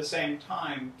 But at the same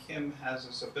time, Kim has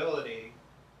this ability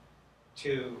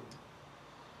to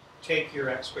take your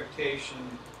expectation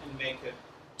and make it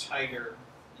tighter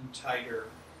and tighter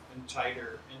and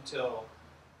tighter until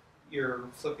you're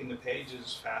flipping the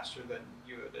pages faster than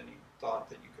you had any thought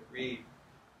that you could read,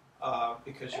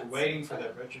 because you're waiting for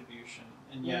that retribution,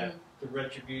 and yet the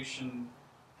retribution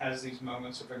has these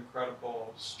moments of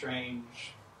incredible,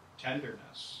 strange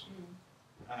tenderness,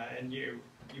 and you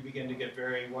begin to get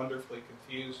very wonderfully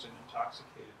confused and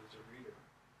intoxicated as a reader.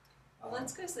 Well,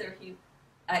 that's because they're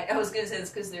I was going to say it's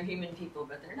because they're human people,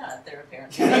 but they're not. They're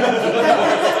apparently made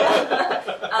up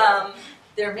people.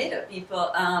 They're made up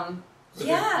people. But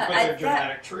they're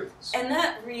dramatic truths. And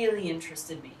that really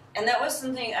interested me. And that was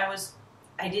something I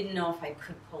didn't know if I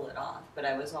could pull it off, but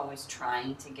I was always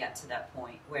trying to get to that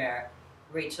point where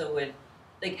Rachel would,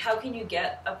 like, how can you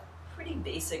get a pretty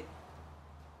basic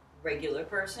regular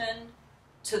person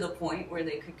to the point where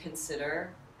they could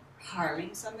consider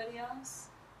harming somebody else?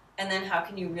 And then how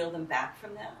can you reel them back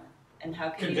from that? And how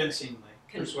can Convincingly,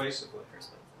 persuasively.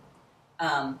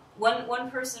 One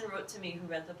person wrote to me who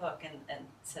read the book and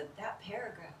said, that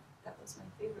paragraph, that was my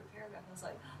favorite paragraph. I was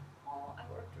like, oh, I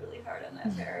worked really hard on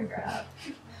that paragraph.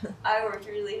 I worked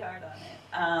really hard on it.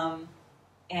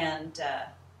 And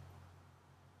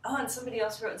somebody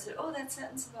else wrote and said, oh, that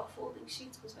sentence about folding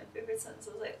sheets was my favorite sentence.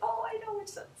 I was like, oh, I know which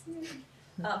sentence you mean.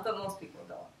 But most people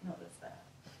don't notice that.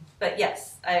 But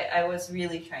yes, I was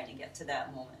really trying to get to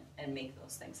that moment and make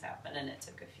those things happen, and it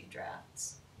took a few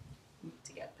drafts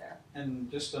to get there. And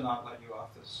just to not let you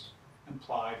off this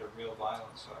implied or real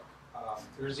violence hook,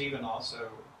 there's even also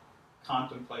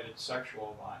contemplated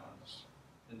sexual violence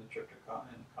in the trip to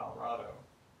in Colorado.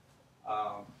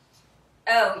 Oh,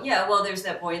 yeah, well, there's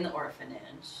that boy in the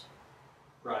orphanage.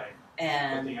 Right.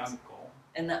 And the uncle.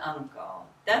 And the uncle.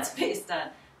 That's based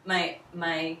on my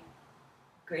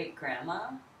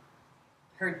great-grandma.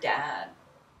 Her dad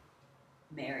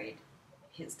married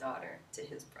his daughter to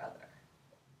his brother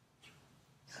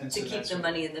to keep the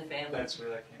money in the family. That's where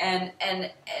that came from.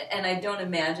 And I don't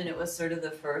imagine it was sort of the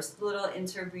first little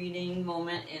interbreeding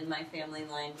moment in my family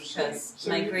line, because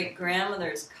my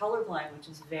great-grandmother is colorblind, which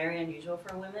is very unusual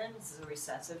for women. This is a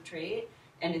recessive trait,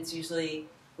 and it's usually,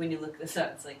 when you look this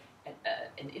up, it's like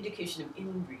an indication of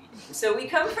inbreeding. So we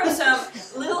come from some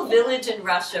little village in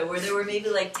Russia where there were maybe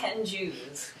like 10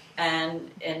 Jews,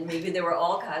 and maybe they were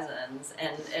all cousins,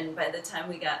 and by the time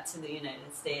we got to the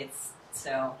United States,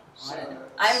 I don't know.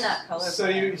 I'm not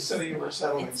colorblind. So you were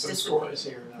settling some scores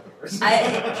here, in other words.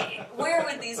 Where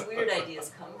would these weird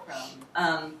ideas come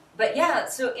from? But yeah,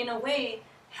 so in a way,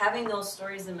 having those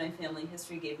stories in my family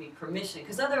history gave me permission,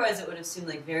 because otherwise it would have seemed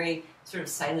like very sort of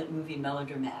silent movie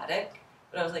melodramatic.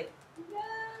 But I was like, yeah,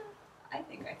 I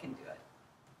think I can do it.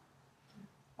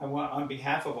 I want, on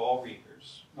behalf of all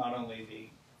readers, not only the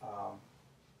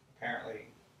apparently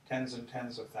tens and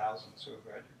tens of thousands who have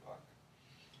read your book,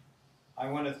 I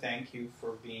want to thank you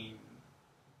for being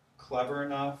clever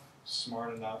enough,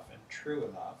 smart enough, and true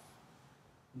enough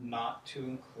not to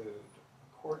include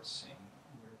a court scene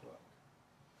in your book.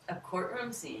 A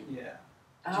courtroom scene? Yeah.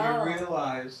 Oh. Do you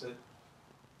realize that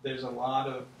there's a lot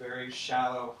of very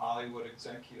shallow Hollywood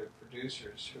executive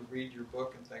producers who read your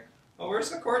book and think, well, where's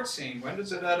the court scene? When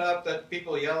does it add up that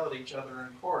people yell at each other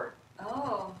in court?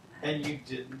 Oh. And you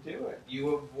didn't do it.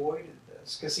 You avoided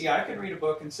this. Because, see, I can read a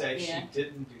book and say, she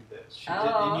didn't do this. She didn't.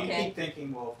 And you keep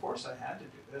thinking, well, of course I had to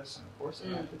do this, and of course I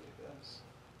had to do this.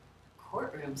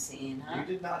 Courtroom scene, huh? You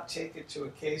did not take it to a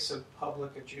case of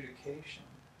public adjudication.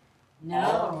 No.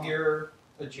 All of your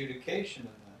adjudication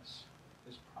in this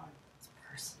is private. It's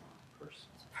personal. Personal.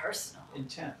 It's personal.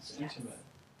 Intense, intimate.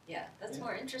 Yeah, that's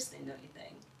more interesting, don't you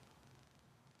think?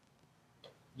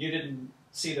 You didn't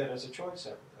see that as a choice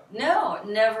ever, though. No, it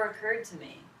never occurred to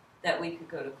me that we could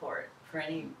go to court for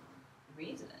any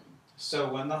reason.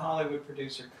 So when the Hollywood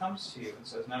producer comes to you and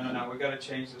says, no, we've got to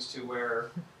change this to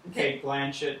where Kate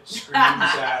Blanchett screams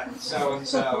at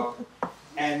so-and-so,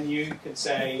 and you could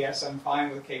say, yes, I'm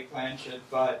fine with Kate Blanchett,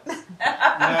 but no,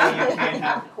 you can't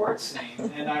have a court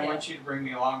scene, and I want you to bring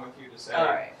me along with you to say,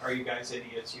 are you guys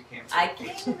idiots? You can't. I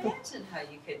can't imagine how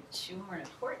you could shoehorn a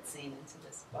court scene into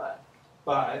this book.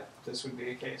 But this would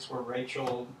be a case where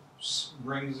Rachel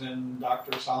brings in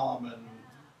Dr. Solomon,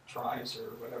 tries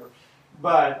or whatever.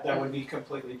 But that would be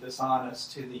completely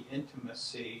dishonest to the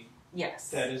intimacy Yes.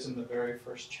 that is in the very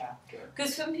first chapter.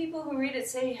 Because some people who read it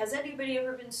say, has anybody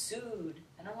ever been sued?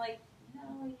 And I'm like,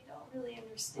 no, you don't really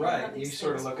understand how Right, you these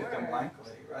sort of things look at them work.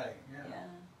 blankly, right, yeah. Yeah.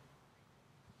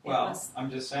 Well,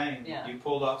 I'm just saying, yeah. you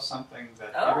pulled off something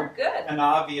that Good. an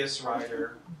obvious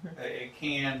writer, a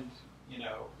canned,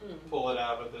 pull it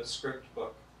out of the script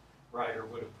book writer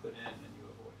would have put in, and you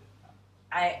avoided that.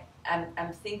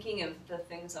 I'm thinking of the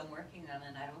things I'm working on,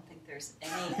 and I don't think there's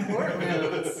any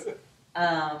courtrooms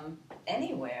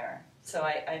anywhere. So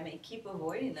I may keep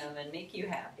avoiding them and make you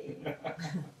happy.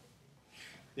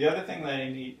 The other thing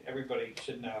that everybody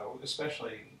should know,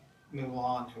 especially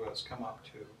Mulan, who has come up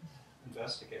to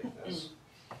investigate this,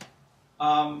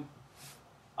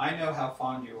 I know how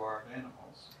fond you are of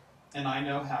animals, and I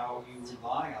know how you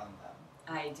rely on them.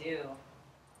 I do.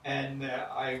 And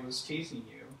I was teasing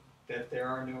you that there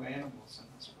are no animals in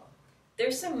this book.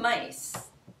 There's some mice.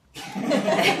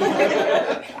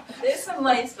 There's some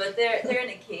mice, but they're in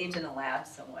a cage in a lab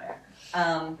somewhere.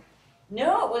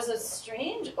 No, it was a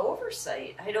strange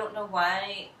oversight. I don't know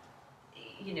why,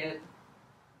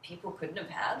 people couldn't have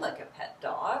had like a pet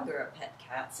dog or a pet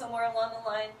cat somewhere along the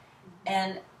line.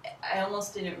 And I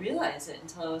almost didn't realize it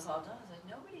until it was all done. I was like,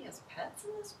 nobody has pets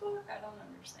in this book? I don't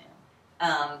understand.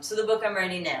 So the book I'm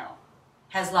writing now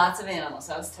has lots of animals.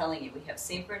 I was telling you, we have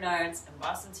St. Bernards and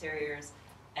Boston Terriers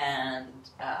and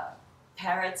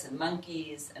parrots and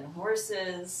monkeys and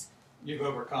horses. You've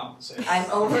overcompensated. I'm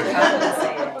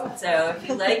overcompensating. So if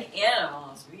you like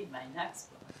animals, read my next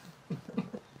book.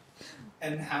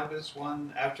 And how does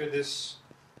one, after this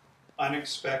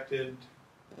unexpected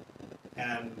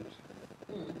and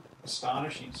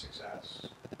astonishing success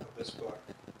of this book,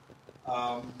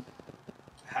 how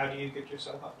do you get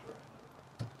yourself up to it?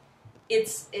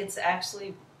 It's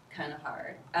actually kind of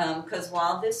hard. Because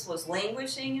while this was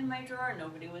languishing in my drawer,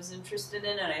 nobody was interested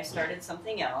in it, I started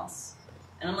something else.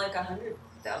 And I'm like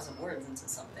 100,000 words into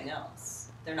something else.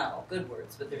 They're not all good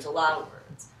words, but there's a lot of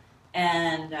words.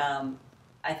 And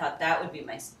I thought that would be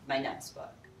my next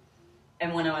book.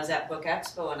 And when I was at Book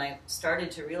Expo and I started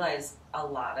to realize a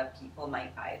lot of people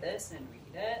might buy this and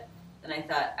read it, then I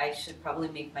thought I should probably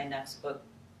make my next book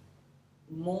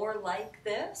more like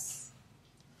this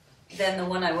than the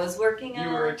one I was working on.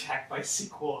 You were attacked by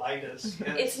sequelitis.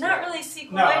 Yes. It's not really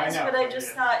sequelitis, No, I know, but I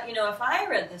just yeah. thought, if I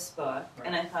read this book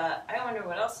and I thought, I wonder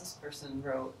what else this person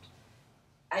wrote,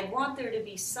 I'd want there to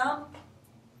be some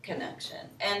connection.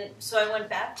 And so I went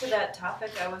back to that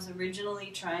topic I was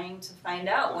originally trying to find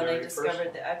out when I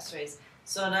discovered the X-rays.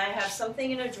 So and I have something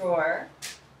in a drawer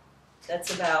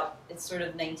that's it's sort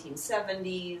of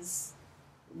 1970s,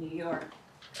 New York,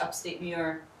 upstate New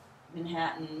York,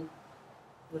 Manhattan,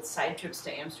 with side trips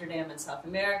to Amsterdam and South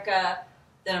America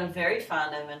that I'm very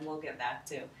fond of and we'll get back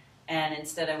to. And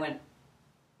instead I went,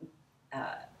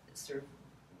 sort of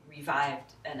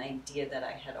revived an idea that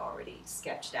I had already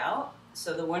sketched out.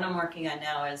 So the one I'm working on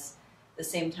now is the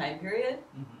same time period,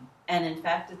 and in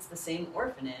fact it's the same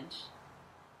orphanage,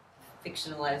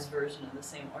 fictionalized version of the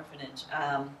same orphanage,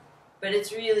 but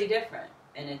it's really different,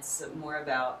 and it's more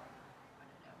about,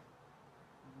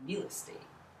 real estate.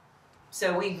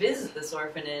 So we visit this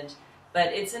orphanage,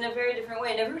 but it's in a very different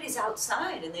way, and everybody's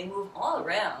outside, and they move all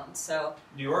around, so...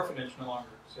 The orphanage no longer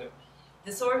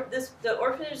exists. The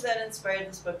orphanage that inspired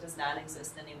this book does not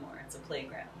exist anymore. It's a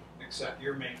playground. Except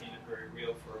you're making it very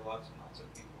real for lots and lots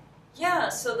of people. Yeah,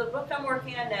 so the book I'm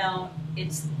working on now,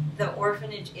 the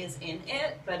orphanage is in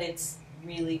it, but it's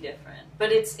really different.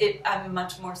 But I'm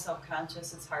much more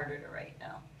self-conscious. It's harder to write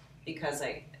now because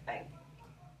I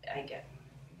get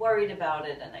worried about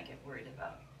it, and I get worried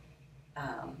about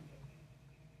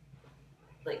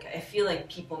I feel like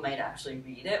people might actually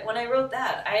read it. When I wrote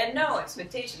that, I had no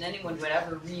expectation anyone would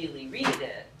ever really read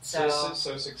it. So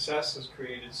success has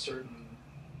created certain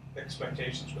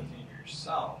expectations within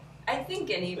yourself. I think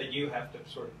that you have to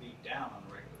sort of beat down on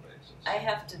a regular basis. I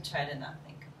have to try to not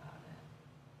think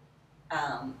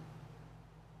about it.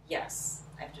 Yes,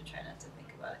 I have to try not to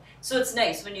think about it. So it's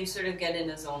nice when you sort of get in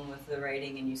a zone with the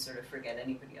writing and you sort of forget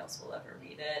anybody else will ever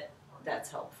read it. That's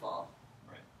helpful.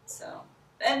 Right. So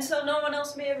no one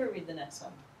else may ever read the next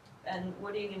one. And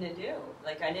what are you going to do?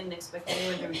 I didn't expect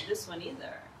anyone to read this one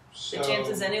either. The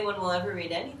chances anyone will ever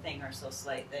read anything are so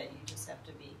slight that you just have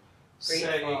to be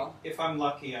grateful. Say, if I'm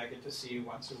lucky, I get to see you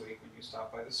once a week when you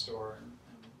stop by the store. And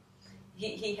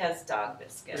he has dog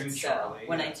biscuits, bring so Charlie,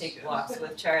 when I take walks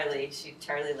with Charlie,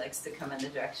 Charlie likes to come in the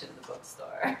direction of the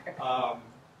bookstore.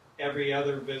 Every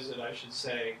other visit, I should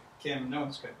say, Kim, no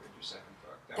one's going to read your second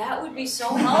book. That would be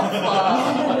so helpful.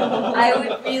 I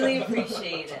would really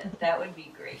appreciate it. That would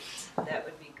be great. That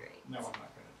would be great. No, I'm not going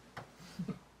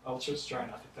to. I'll just try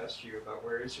not to pester you about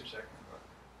where is your second book.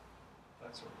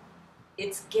 That's what.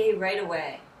 It's gay right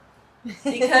away.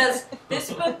 Because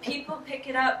this book, people pick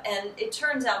it up, and it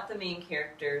turns out the main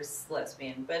character's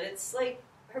lesbian, but it's like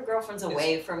her girlfriend's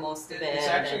away for most of it. It's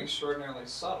actually extraordinarily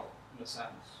subtle, in a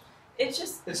sense.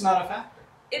 It's not a factor.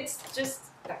 It's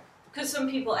just, because some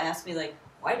people ask me, like,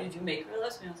 why did you make her a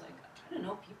lesbian? I was like, I don't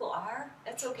know, people are.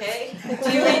 That's okay.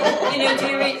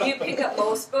 Do you pick up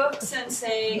most books and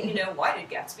say, why did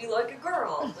Gatsby like a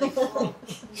girl? Like, well,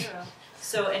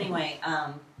 So anyway,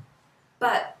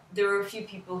 but there were a few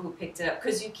people who picked it up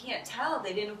because you can't tell.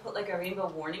 They didn't put like a rainbow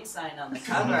warning sign on the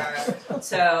cover.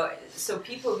 So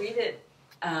people read it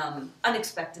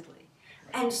unexpectedly.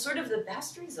 And sort of the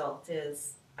best result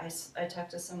is, I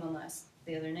talked to someone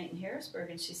the other night in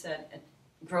Harrisburg, and she said,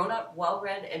 a grown-up,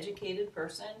 well-read, educated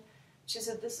person, she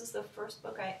said, this is the first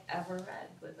book I ever read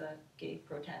with a gay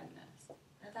protagonist.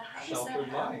 I thought, how does that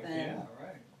happen? Life. Yeah,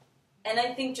 right. And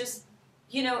I think just,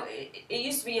 it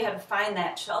used to be you had to find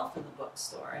that shelf in the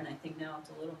bookstore, and I think now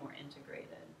it's a little more integrated.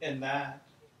 And that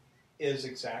is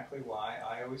exactly why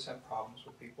I always have problems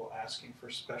with people asking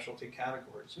for specialty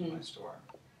categories in my store.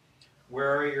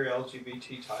 Where are your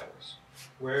LGBT titles?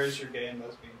 Where is your gay and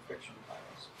lesbian fiction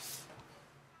titles?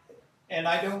 And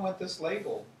I don't want this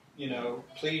label,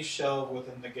 please shelve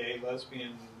within the gay,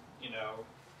 lesbian,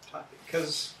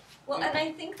 because... Well, and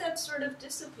I think that's sort of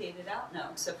dissipated out now,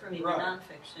 except for maybe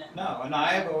nonfiction. No, and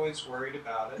I have always worried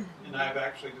about it, and I've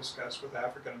actually discussed with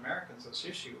African Americans this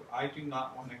issue. I do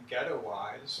not want to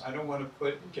ghettoize. I don't want to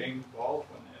put James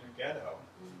Baldwin in a ghetto.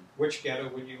 Which ghetto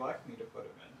would you like me to put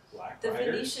him in? Black the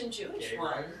writers? Venetian Jewish gay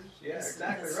one. Writers? Yeah,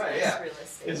 exactly That's right. Yeah.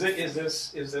 realistic.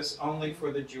 Is this only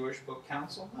for the Jewish Book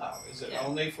Council? No. Is it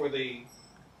only for the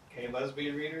gay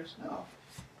lesbian readers? No.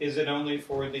 Is it only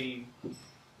for the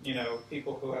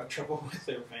people who have trouble with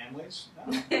their families?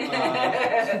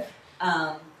 No.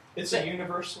 It's a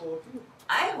universal appeal.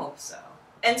 I hope so.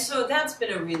 And so that's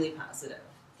been a really positive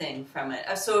thing from it.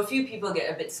 So a few people get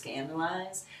a bit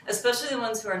scandalized, especially the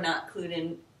ones who are not clued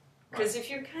in. Because if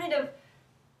you're kind of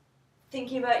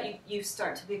thinking about it, you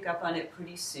start to pick up on it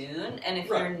pretty soon. And if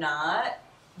you're not,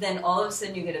 then all of a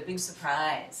sudden you get a big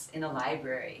surprise in a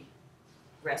library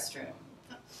restroom.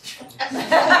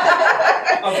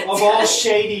 of all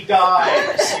shady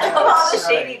dives. Of all the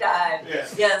shady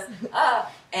dives. Yeah. Yes.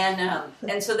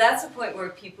 And so that's the point where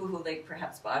people who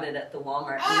perhaps bought it at the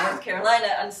Walmart in North Carolina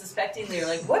unsuspectingly are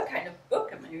like, what kind of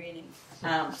book am I reading?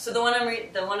 So the one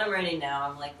I'm reading now,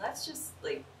 I'm like, let's just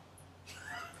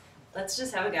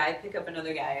have a guy pick up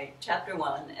another guy, chapter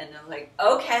 1, and I'm like,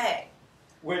 okay.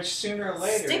 Which sooner or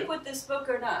later, stick with this book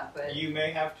or not, but you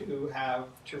may have to have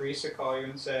Teresa call you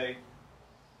and say,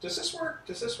 does this work?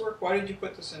 Does this work? Why did you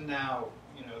put this in now?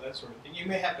 That sort of thing. You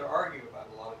may have to argue about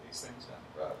a lot of these things down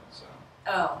the road. So.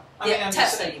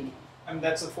 Tessa, you mean? I mean,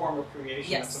 that's a form of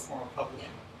creation. Yes. That's a form of publishing.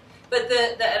 Yeah. But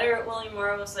the editor at William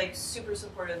Morrow was super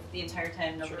supportive the entire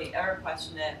time. Nobody ever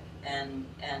questioned it, and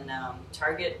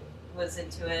Target was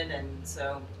into it, and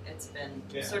so it's been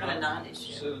sort of a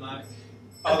non-issue.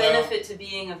 A benefit to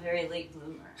being a very late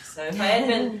bloomer. So if I had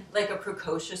been a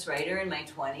precocious writer in my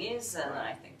 20s, then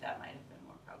I think that might have been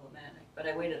more problematic. But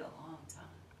I waited a long time.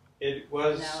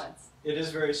 It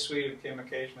is very sweet of Kim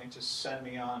occasionally to send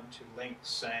me on to links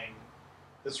saying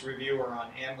this reviewer on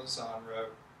Amazon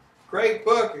wrote, great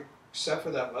book, except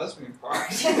for that lesbian part.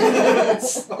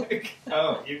 It's like,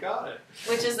 oh, you got it.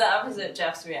 Which is the opposite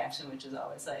Jeff's reaction, which is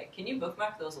always like, can you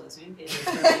bookmark those lesbian pages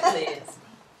for me, please?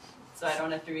 So I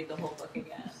don't have to read the whole book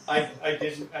again. I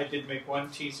did make one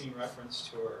teasing reference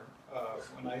to her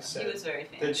when I said he was very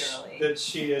fangirly. that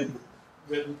she had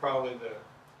written probably the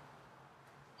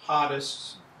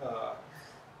hottest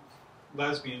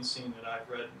lesbian scene that I've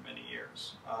read in many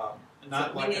years.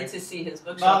 We need to see his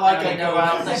bookshop. Not like I go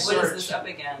out and what search. is this up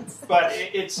against? But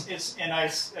it's and I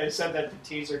said that to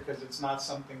tease her because it's not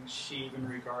something she even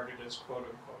regarded as quote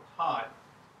unquote hot.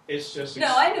 It's just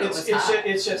I knew it was hot.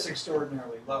 It's just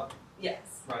extraordinarily lovely.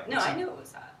 Yes. Right. No, I knew it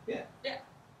was hot. Yeah. Yeah.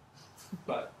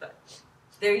 But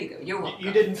there you go. You're welcome.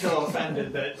 You didn't feel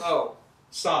offended that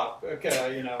stop.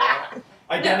 Okay,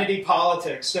 identity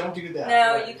politics. Don't do that.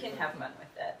 No, you can have fun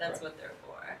with that. That's what they're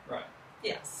for. Right.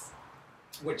 Yes.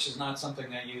 Which is not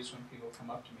something I use when people come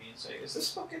up to me and say, "Is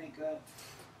this book any good?"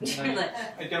 And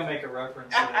I don't make a reference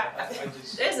to that. I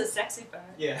just there's a sexy part.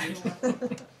 Yeah.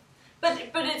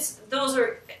 But those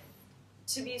are,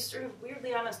 to be sort of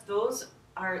weirdly honest, those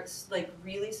are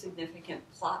really significant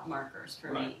plot markers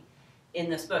for me in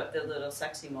this book, the little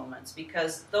sexy moments,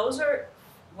 because those are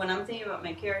when I'm thinking about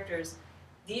my characters,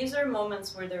 these are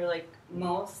moments where they're like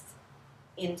most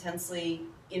intensely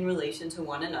in relation to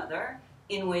one another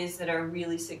in ways that are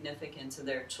really significant to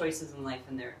their choices in life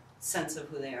and their sense of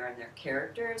who they are and their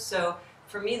characters. So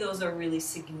for me, those are really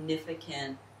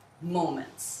significant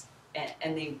moments,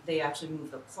 and they actually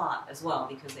move the plot as well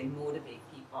because they motivate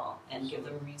people and give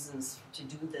them reasons to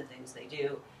do the things they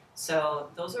do. So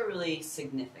those are really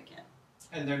significant.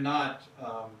 And they're not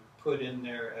put in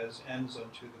there as ends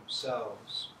unto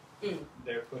themselves.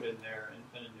 They're put in there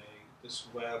in this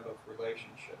web of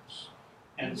relationships.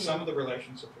 And some of the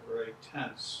relationships are very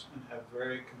tense and have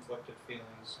very conflicted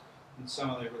feelings. And some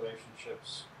of the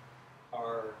relationships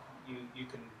are,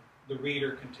 the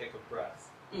reader can take a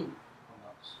breath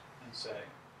almost and say,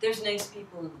 there's nice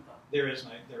people in the book. There are nice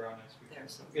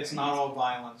people. It's not all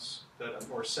violence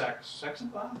or sex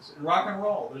and violence. And rock and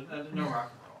roll. There's no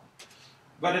rock and roll.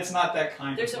 But it's not that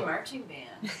kind There's of book. a marching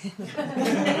band.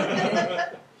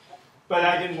 But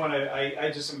I didn't want to,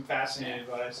 I just am fascinated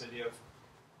by this idea of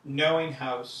knowing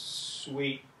how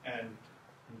sweet and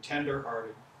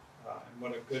tender-hearted and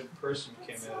what a good person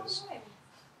Kim is.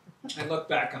 I looked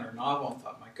back on her novel and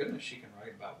thought, my goodness, she can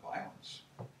write about violence.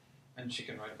 And she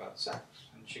can write about sex.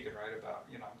 And she can write about,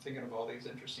 I'm thinking of all these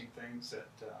interesting things that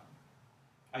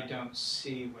I don't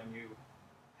see when you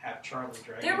have Charlie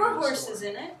Dragon. There were horses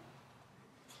in it.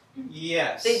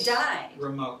 Yes. They died.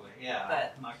 Remotely, yeah.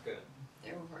 But not good.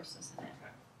 There were horses in it.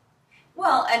 Okay.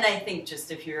 Well, and I think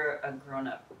just if you're a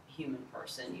grown-up human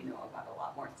person, you know about a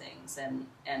lot more things. And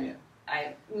Yeah.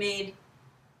 I made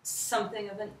something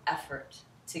of an effort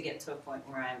to get to a point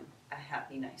where I'm a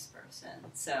happy, nice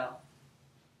person. So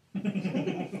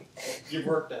You've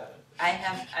worked at it. I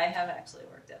have actually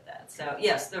worked at that. So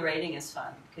yes, the writing is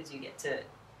fun because you get to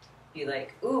be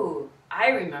like, ooh, I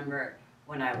remember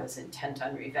when I was intent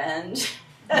on revenge.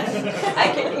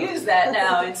 I can use that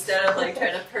now instead of like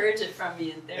trying to purge it from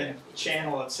me in therapy. And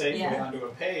channel it safely onto a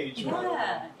page rather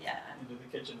than into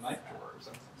the kitchen knife drawer or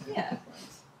something. Yeah.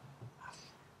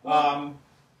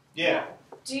 Yeah.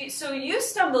 So you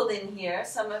stumbled in here,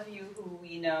 some of you who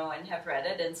we know and have read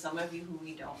it, and some of you who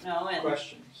we don't know. And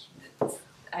Questions?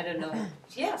 I don't know.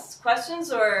 Yes, questions,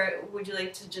 or would you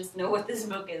like to just know what this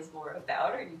book is more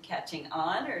about? Are you catching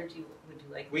on, or would you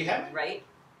like to write?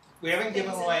 We haven't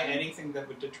given away anything that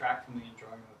would detract from the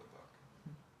enjoyment of the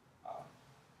book.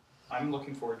 I'm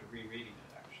looking forward to rereading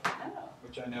it, actually,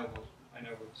 which I know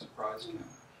would surprise Kim,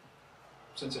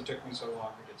 since it took me so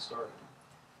long to get started.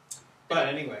 But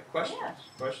anyway, questions? Yeah.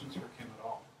 Questions for Kim at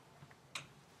all?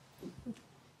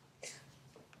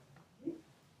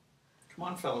 Come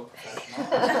on, fellow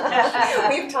professional.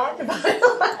 We've talked about it a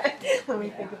lot when we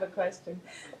think of a question.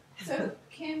 So,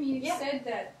 Kim, you said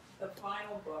that the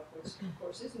final book, which of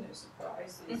course isn't a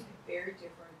surprise, is very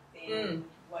different than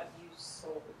what you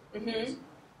sold years ago.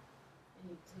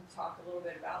 And you can talk a little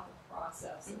bit about the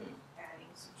process of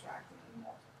adding, subtracting, and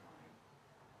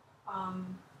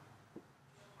multiplying.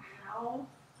 How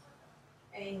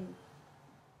and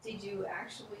did you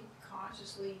actually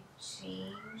consciously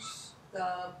change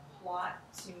the plot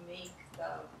to make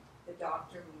the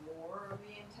doctor more of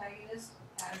the antagonist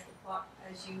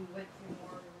as you went through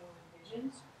more and more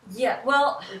revisions? Yeah,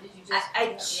 well, or did you just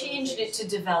I changed it to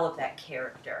develop that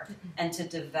character and to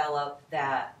develop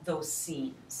those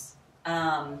scenes.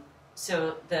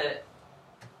 So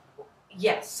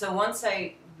once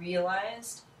I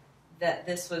realized that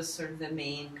this was sort of the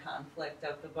main conflict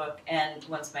of the book, and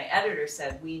once my editor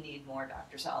said, we need more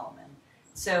Dr. Solomon.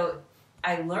 So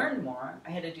I learned more.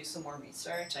 I had to do some more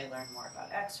research. I learned more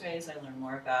about x-rays. I learned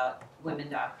more about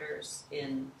women doctors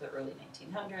in the early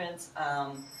 1900s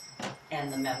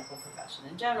and the medical profession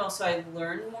in general. So I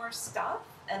learned more stuff,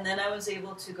 and then I was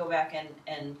able to go back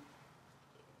and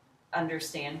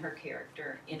understand her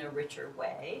character in a richer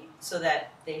way so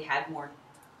that they had more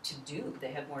to do.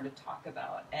 They had more to talk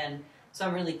about. And so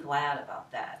I'm really glad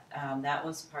about that. That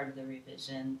was part of the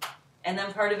revision. And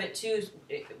then part of it, too,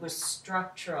 it was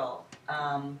structural.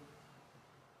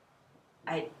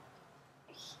 It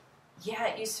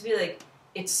used to be like,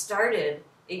 it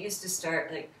used to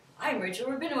start like, I'm Rachel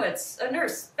Rabinowitz, a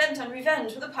nurse bent on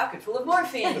revenge with a pocket full of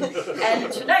morphine,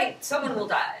 and tonight someone will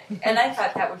die. And I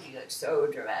thought that would be like so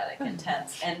dramatic and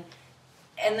tense. And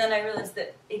then I realized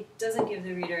that it doesn't give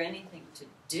the reader anything to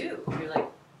do. You're like,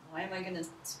 why am I going to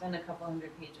spend a couple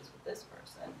hundred pages with this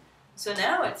person? So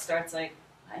now it starts like,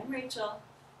 I'm Rachel,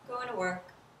 going to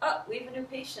work. Oh, we have a new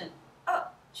patient. Oh,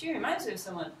 she reminds me of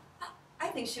someone. Oh, I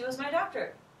think she was my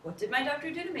doctor. What did my doctor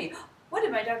do to me? What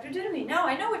did my doctor do to me? Now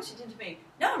I know what she did to me.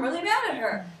 Now I'm really mad at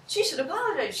her. She should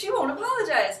apologize. She won't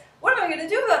apologize. What am I going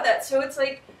to do about that? So it's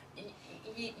like,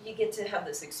 you get to have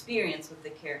this experience with the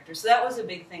character. So that was a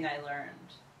big thing I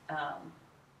learned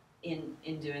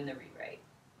in doing the rewrite.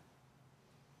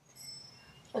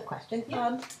 A question.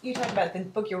 Yeah. You talked about the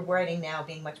book you're writing now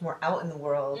being much more out in the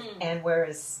world, and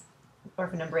whereas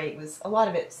Orphan Number 8 was a lot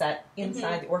of it set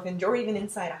inside the orphanage or even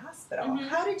inside a hospital.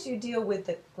 How did you deal with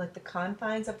the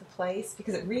confines of the place?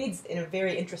 Because it reads in a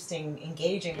very interesting,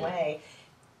 engaging way.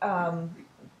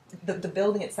 The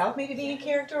building itself maybe being a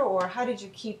character, or how did you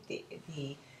keep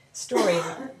the story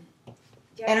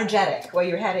energetic while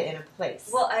you had it in a place?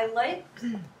 Well, I like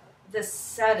the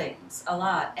settings a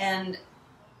lot, and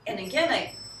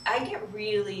again, I get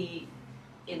really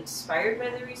inspired by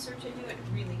the research I do. It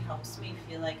really helps me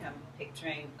feel like I'm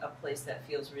picturing a place that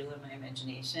feels real in my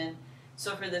imagination.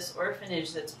 So for this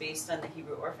orphanage that's based on the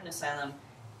Hebrew Orphan Asylum,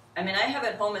 I mean, I have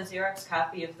at home a Xerox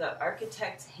copy of the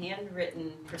architect's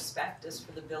handwritten prospectus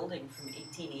for the building from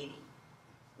 1880,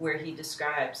 where he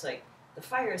describes like the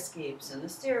fire escapes and the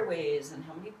stairways and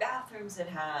how many bathrooms it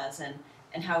has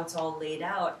and how it's all laid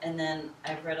out. And then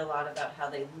I've read a lot about how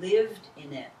they lived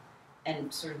in it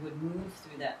and sort of would move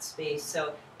through that space.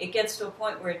 So it gets to a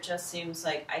point where it just seems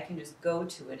like I can just go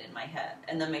to it in my head.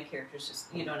 And then my characters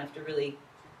just, you don't have to really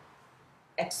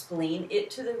explain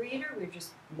it to the reader. We're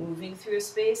just moving through a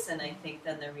space, and I think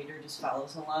then the reader just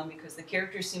follows along because the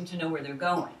characters seem to know where they're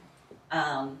going.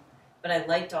 But I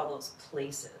liked all those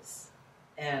places.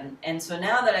 And so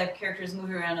now that I have characters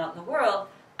moving around out in the world,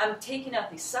 I'm taking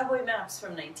out these subway maps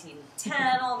from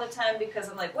 1910 all the time because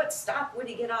I'm like, what stop would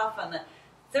he get off on the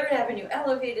 3rd Avenue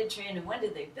elevated train, and when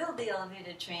did they build the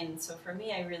elevated train? So for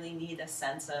me, I really need a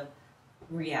sense of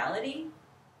reality,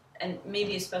 and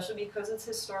maybe especially because it's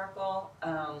historical,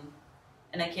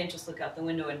 and I can't just look out the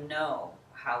window and know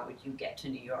how would you get to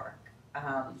New York,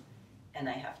 and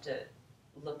I have to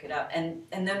look it up. And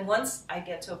then once I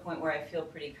get to a point where I feel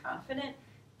pretty confident,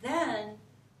 then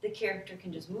the character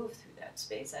can just move through that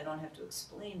space. I don't have to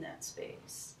explain that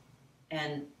space,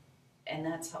 and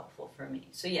that's helpful for me.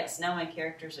 So yes, now my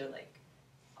characters are like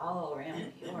all around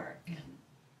New York and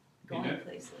going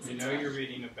places. You know you're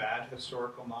reading a bad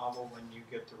historical novel when you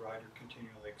get the writer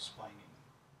continually explaining.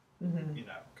 You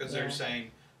know, because they're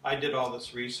saying, I did all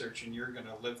this research and you're going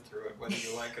to live through it whether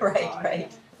you like it or not.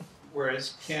 Right.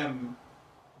 Whereas Kim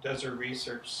does her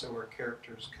research so her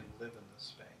characters can live in this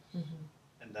space.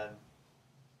 And then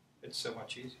it's so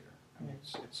much easier. I mean,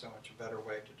 it's so much a better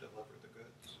way to deliver the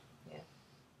goods.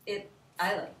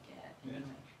 I like it. Anyway.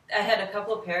 I had a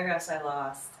couple of paragraphs I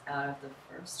lost out of the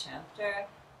first chapter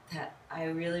that I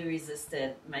really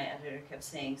resisted. My editor kept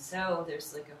saying, so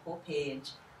there's like a whole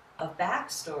page of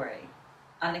backstory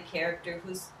on a character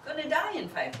who's going to die in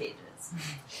 5 pages.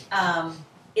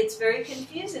 It's very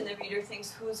confusing. The reader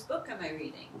thinks, whose book am I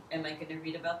reading? Am I going to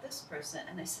read about this person?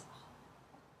 And I said,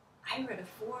 I read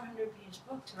a 400-page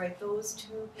book to write those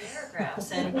 2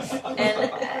 paragraphs, and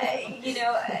you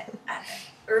know,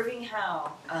 Irving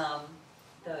Howe,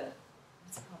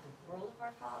 what's it called, The World of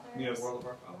Our Fathers? Yeah, World of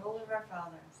Our Fathers. World of Our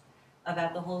Fathers,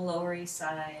 about the whole Lower East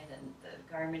Side and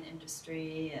the garment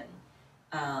industry,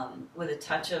 and with a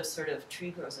touch of sort of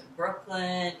tree grows in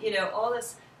Brooklyn, you know, all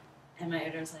this. And my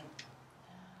editor's like,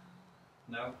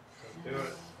 No, don't do it. They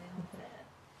don't fit.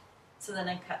 So then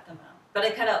I cut them out. But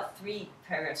I cut out 3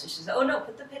 paragraphs, and she said, oh no,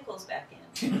 put the pickles back in.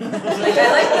 Like,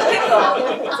 I like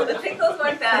the pickle. So the pickles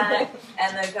went back,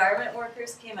 and the garment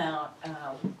workers came out.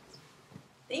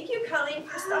 Thank you, Colleen,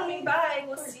 for stopping by.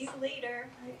 We'll see you later.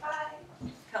 Bye.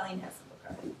 Colleen has the book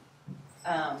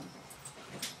already.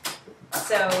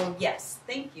 So, yes,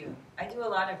 thank you. I do a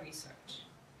lot of research.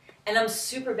 And I'm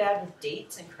super bad with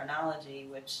dates and chronology,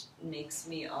 which makes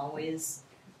me always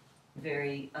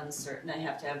very uncertain. I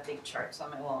have to have big charts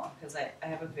on my wall because I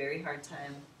have a very hard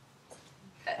time.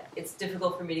 It's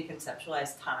difficult for me to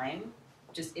conceptualize time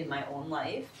just in my own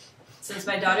life. Since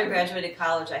my daughter graduated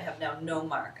college, I have now no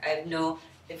mark. I have no,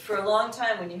 for a long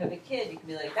time when you have a kid, you can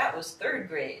be like, that was 3rd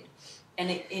grade. And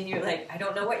you're like, I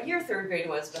don't know what year 3rd grade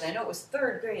was, but I know it was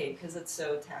 3rd grade because it's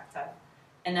so tactile.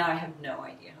 And now I have no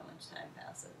idea how much time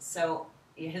passes. So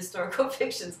historical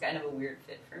fiction's kind of a weird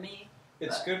fit for me.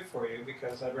 It's good for you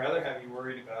because I'd rather have you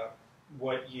worried about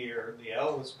what year the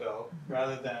L was built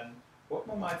rather than what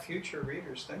will my future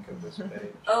readers think of this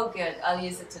page. Oh, good. I'll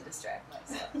use it to distract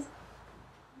myself.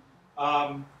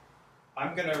 I'm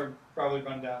going to probably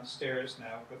run downstairs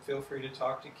now, but feel free to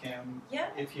talk to Kim. Yeah.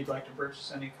 If you'd like to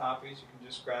purchase any copies, you can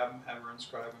just grab them, have her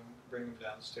inscribe them, bring them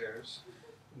downstairs.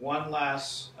 One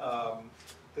last,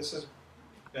 this has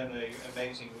been an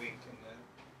amazing week in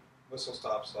the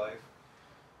Whistlestop's life.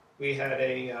 We had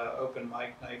a open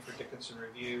mic night for Dickinson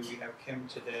Review. We have Kim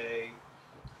today.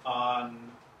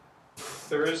 On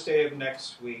Thursday of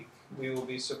next week, we will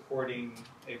be supporting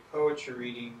a poetry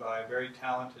reading by a very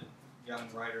talented young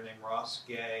writer named Ross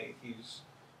Gay. He's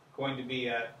going to be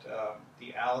at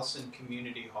the Allison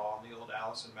Community Hall, the old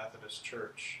Allison Methodist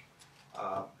Church,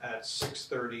 at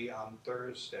 6:30 on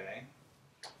Thursday.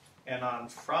 And on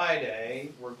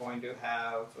Friday, we're going to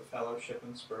have a fellow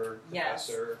Shippensburg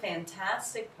professor. Yes,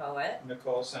 fantastic poet.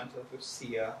 Nicole Santa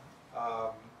Lucia,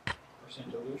 or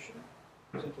Santa Lucia?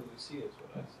 Santa Lucia is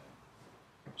what I say.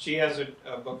 She has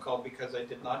a book called Because I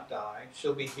Did Not Die.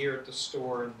 She'll be here at the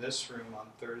store in this room on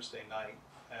Thursday night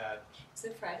at... Is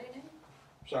it Friday night?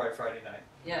 Sorry, Friday night.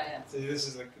 Yeah. See, this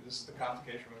is the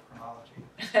complication with chronology.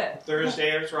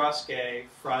 Thursday is Ross Gay.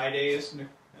 Friday is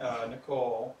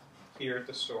Nicole here at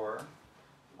the store.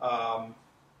 I'm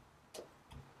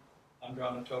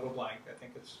drawing a total blank. I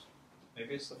think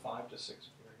maybe it's the 5 to 6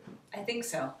 period. I think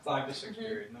so. 5 to 6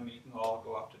 period, and then you can all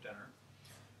go out to dinner.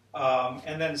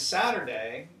 And then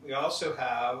Saturday, we also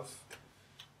have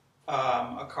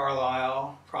a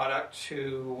Carlisle product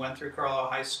who went through Carlisle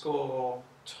High School,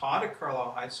 taught at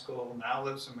Carlisle High School, now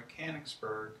lives in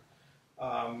Mechanicsburg,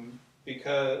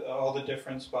 because All the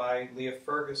Difference by Leah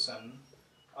Ferguson,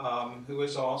 who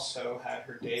has also had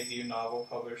her debut novel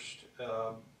published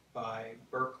by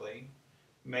Berkeley,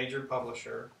 major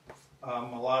publisher. A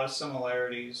lot of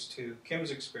similarities to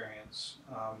Kim's experience,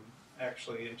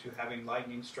 actually, into having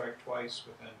lightning strike twice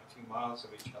within a few miles of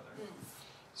each other.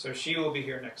 So she will be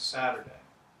here next Saturday.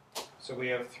 So we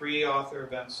have 3 author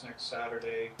events next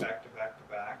Saturday, back to back to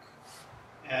back.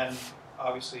 And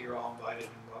obviously you're all invited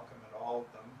and welcome at all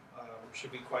of them.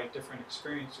 Should be quite different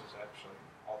experiences, actually,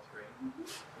 all 3,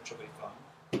 which will be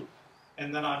fun.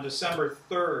 And then on December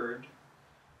 3rd,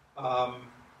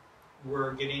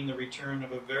 we're getting the return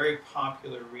of a very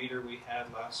popular reader we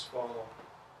had last fall,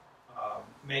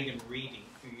 Megan Reedy,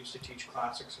 who used to teach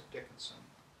classics of Dickinson.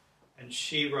 And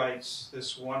she writes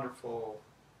this wonderful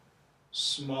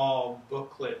small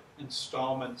booklet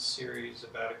installment series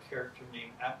about a character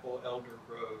named Apple Elder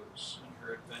Rose and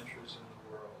her adventures in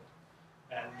the world.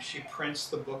 And she prints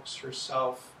the books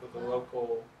herself with a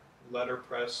local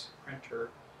letterpress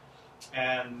printer.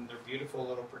 And they're beautiful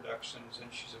little productions,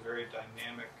 and she's a very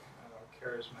dynamic,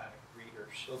 charismatic reader.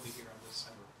 She'll be here on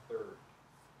December 3rd.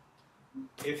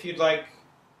 If you'd like,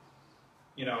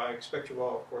 I expect you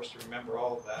all, of course, to remember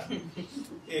all of that.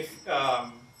 If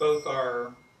both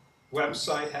our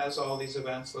website has all these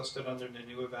events listed under the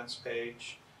new events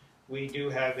page, we do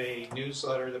have a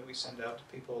newsletter that we send out to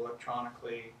people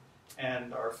electronically,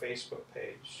 and our Facebook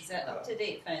page. Is that up to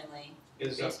date finally?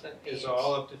 Is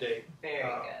all up to date. Very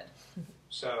good.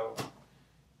 So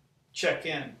check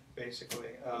in,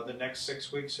 basically. The next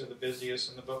 6 weeks are the busiest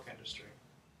in the book industry.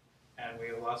 And we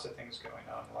have lots of things going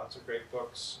on, lots of great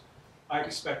books. I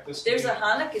expect this There's a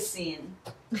Hanukkah scene.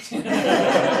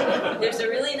 There's a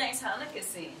really nice Hanukkah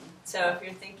scene. So if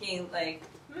you're thinking like,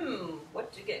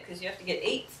 what to get? Because you have to get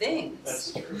 8 things.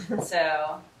 That's true.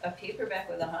 So a paperback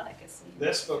with a Hanukkah scene.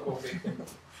 This book will be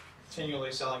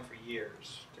continually selling for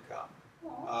years to come.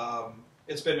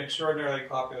 It's been extraordinarily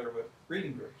popular with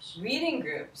reading groups. Reading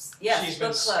groups, yes. She's been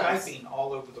book clubs. Skyping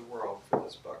all over the world for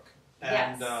this book.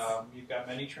 And Yes. You've got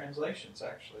many translations,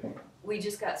 actually. We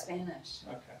just got Spanish,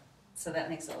 Okay. so that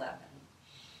makes 11.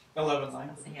 11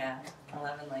 languages. Yeah,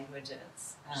 11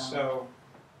 languages. So,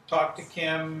 talk to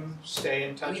Kim, stay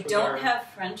in touch We with her. don't have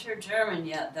French or German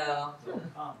yet, though. They'll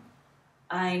come.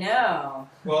 I know.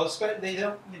 Well, they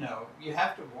don't, you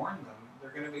have to warn them.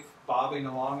 They're going to be bobbing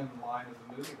along in the line of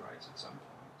the movie rights at some point.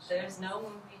 So. There's no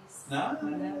movies.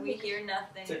 No. We hear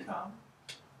nothing. To come.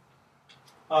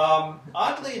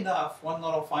 Oddly enough, one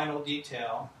little final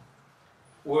detail,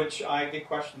 which I get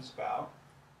questions about.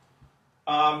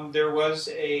 There was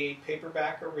a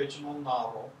paperback original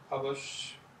novel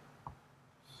published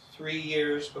 3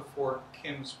 years before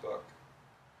Kim's book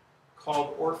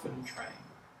called Orphan Train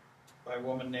by a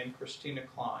woman named Christina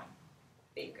Klein.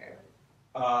 Baker.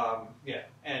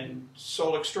 And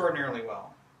sold extraordinarily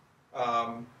well.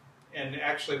 And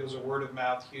actually was a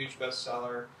word-of-mouth, huge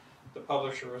bestseller. The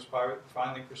publisher was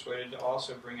finally persuaded to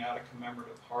also bring out a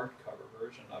commemorative hardcover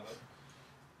version of it.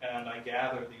 And I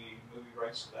gather the movie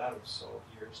rights to that have sold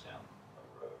years down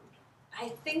the road. I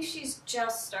think she's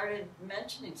just started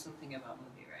mentioning something about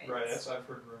movie rights. Right, that's I've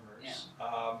heard rumors.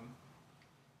 Yeah.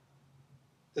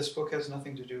 This book has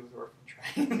nothing to do with Orphan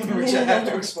Train, which I have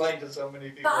to explain to so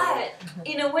many people. But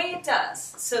in a way it does.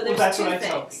 So there's that's two what I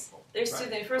things. tell people. There's two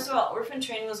things. First of all, Orphan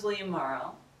Train was William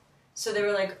Morrow. So they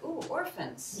were like, ooh,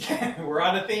 orphans. Yeah, we're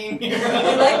on a theme here. We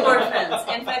like orphans.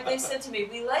 In fact, they said to me,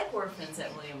 we like orphans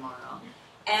at William Morrow.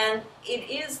 And it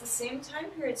is the same time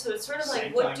period. So it's sort of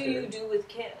like, what do you do with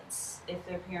kids if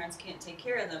their parents can't take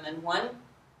care of them? And one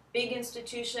big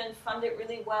institution, fund it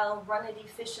really well, run it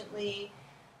efficiently,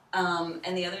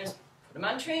 and the others put them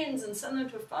on trains and send them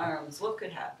to farms. What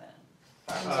could happen?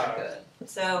 Farms are good.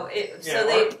 So they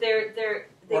go together,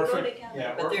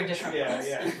 but they're different books.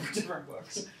 Yeah, different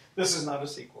books. This is not a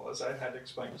sequel, as I've had to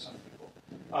explain to some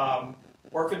people.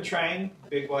 Orphan Train,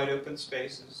 big wide open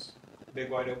spaces, big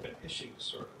wide open issues,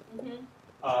 sort of.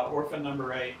 Mm-hmm. Orphan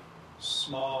number 8,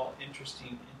 small, interesting,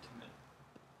 intimate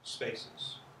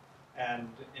spaces, and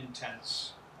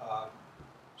intense,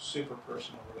 super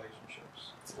personal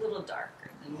relationships. It's a little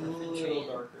darker than A Orphan little Train.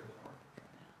 darker than Orphan Train,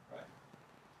 right?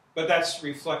 But that's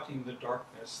reflecting the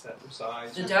darkness that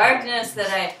resides. The darkness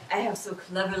that I have so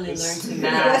cleverly learned to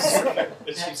mask. That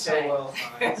she's That's so right. well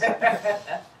hides.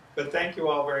 But thank you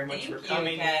all very much Thank for you,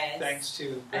 coming. guys. Thanks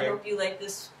to I Greg. hope you like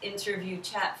this interview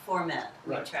chat format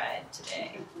we Right. tried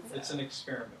today. It's an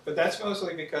experiment. But that's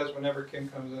mostly because whenever Kim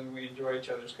comes in, we enjoy each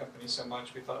other's company so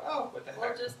much, we thought, oh, what the heck?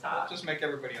 We'll just talk. Just make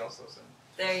everybody else listen.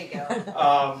 There you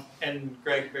go. And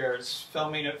Greg Bear's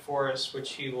filming it for us,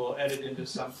 which he will edit into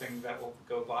something that will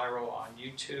go viral on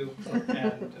YouTube.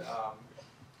 And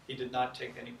he did not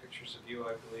take any pictures of you,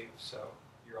 I believe, so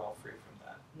you're all free from that.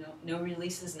 No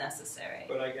releases necessary.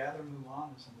 But I gather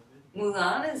Mulan is in the video.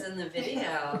 Mulan is in the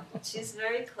video. She's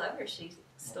very clever. She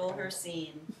stole her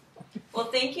scene. Well,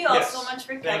 thank you all Yes. so much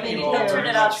for Thank coming. you all He'll turn very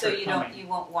it off much so for you coming.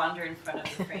 won't wander in front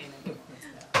of the frame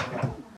anymore.